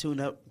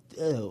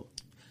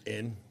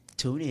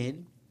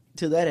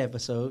that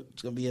episode.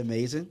 It's gonna be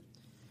amazing.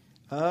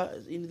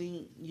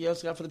 Anything you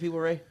else got for the people,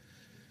 Ray?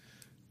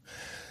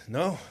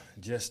 No,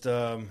 just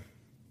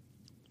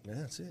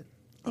that's it.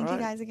 Thank All you right.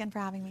 guys again for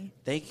having me.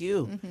 Thank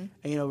you.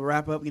 And to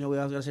wrap up, we always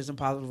gotta say some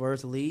positive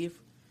words to leave.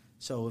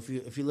 So if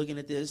you're looking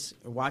at this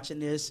or watching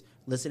this,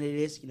 listening to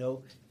this, get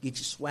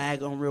your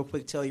swag on real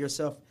quick. Tell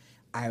yourself,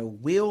 I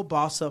will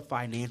boss up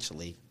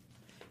financially.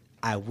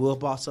 I will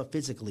boss up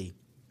physically.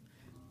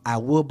 I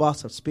will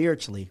boss up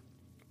spiritually.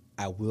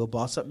 I will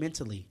boss up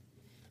mentally.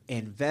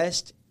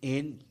 Invest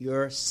in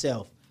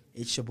yourself.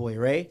 It's your boy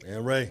Ray.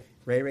 And Ray.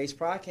 Ray Ray's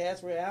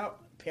podcast. We're out.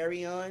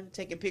 Perry on,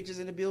 taking pictures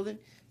in the building.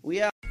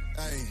 We out.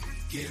 Hey,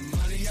 get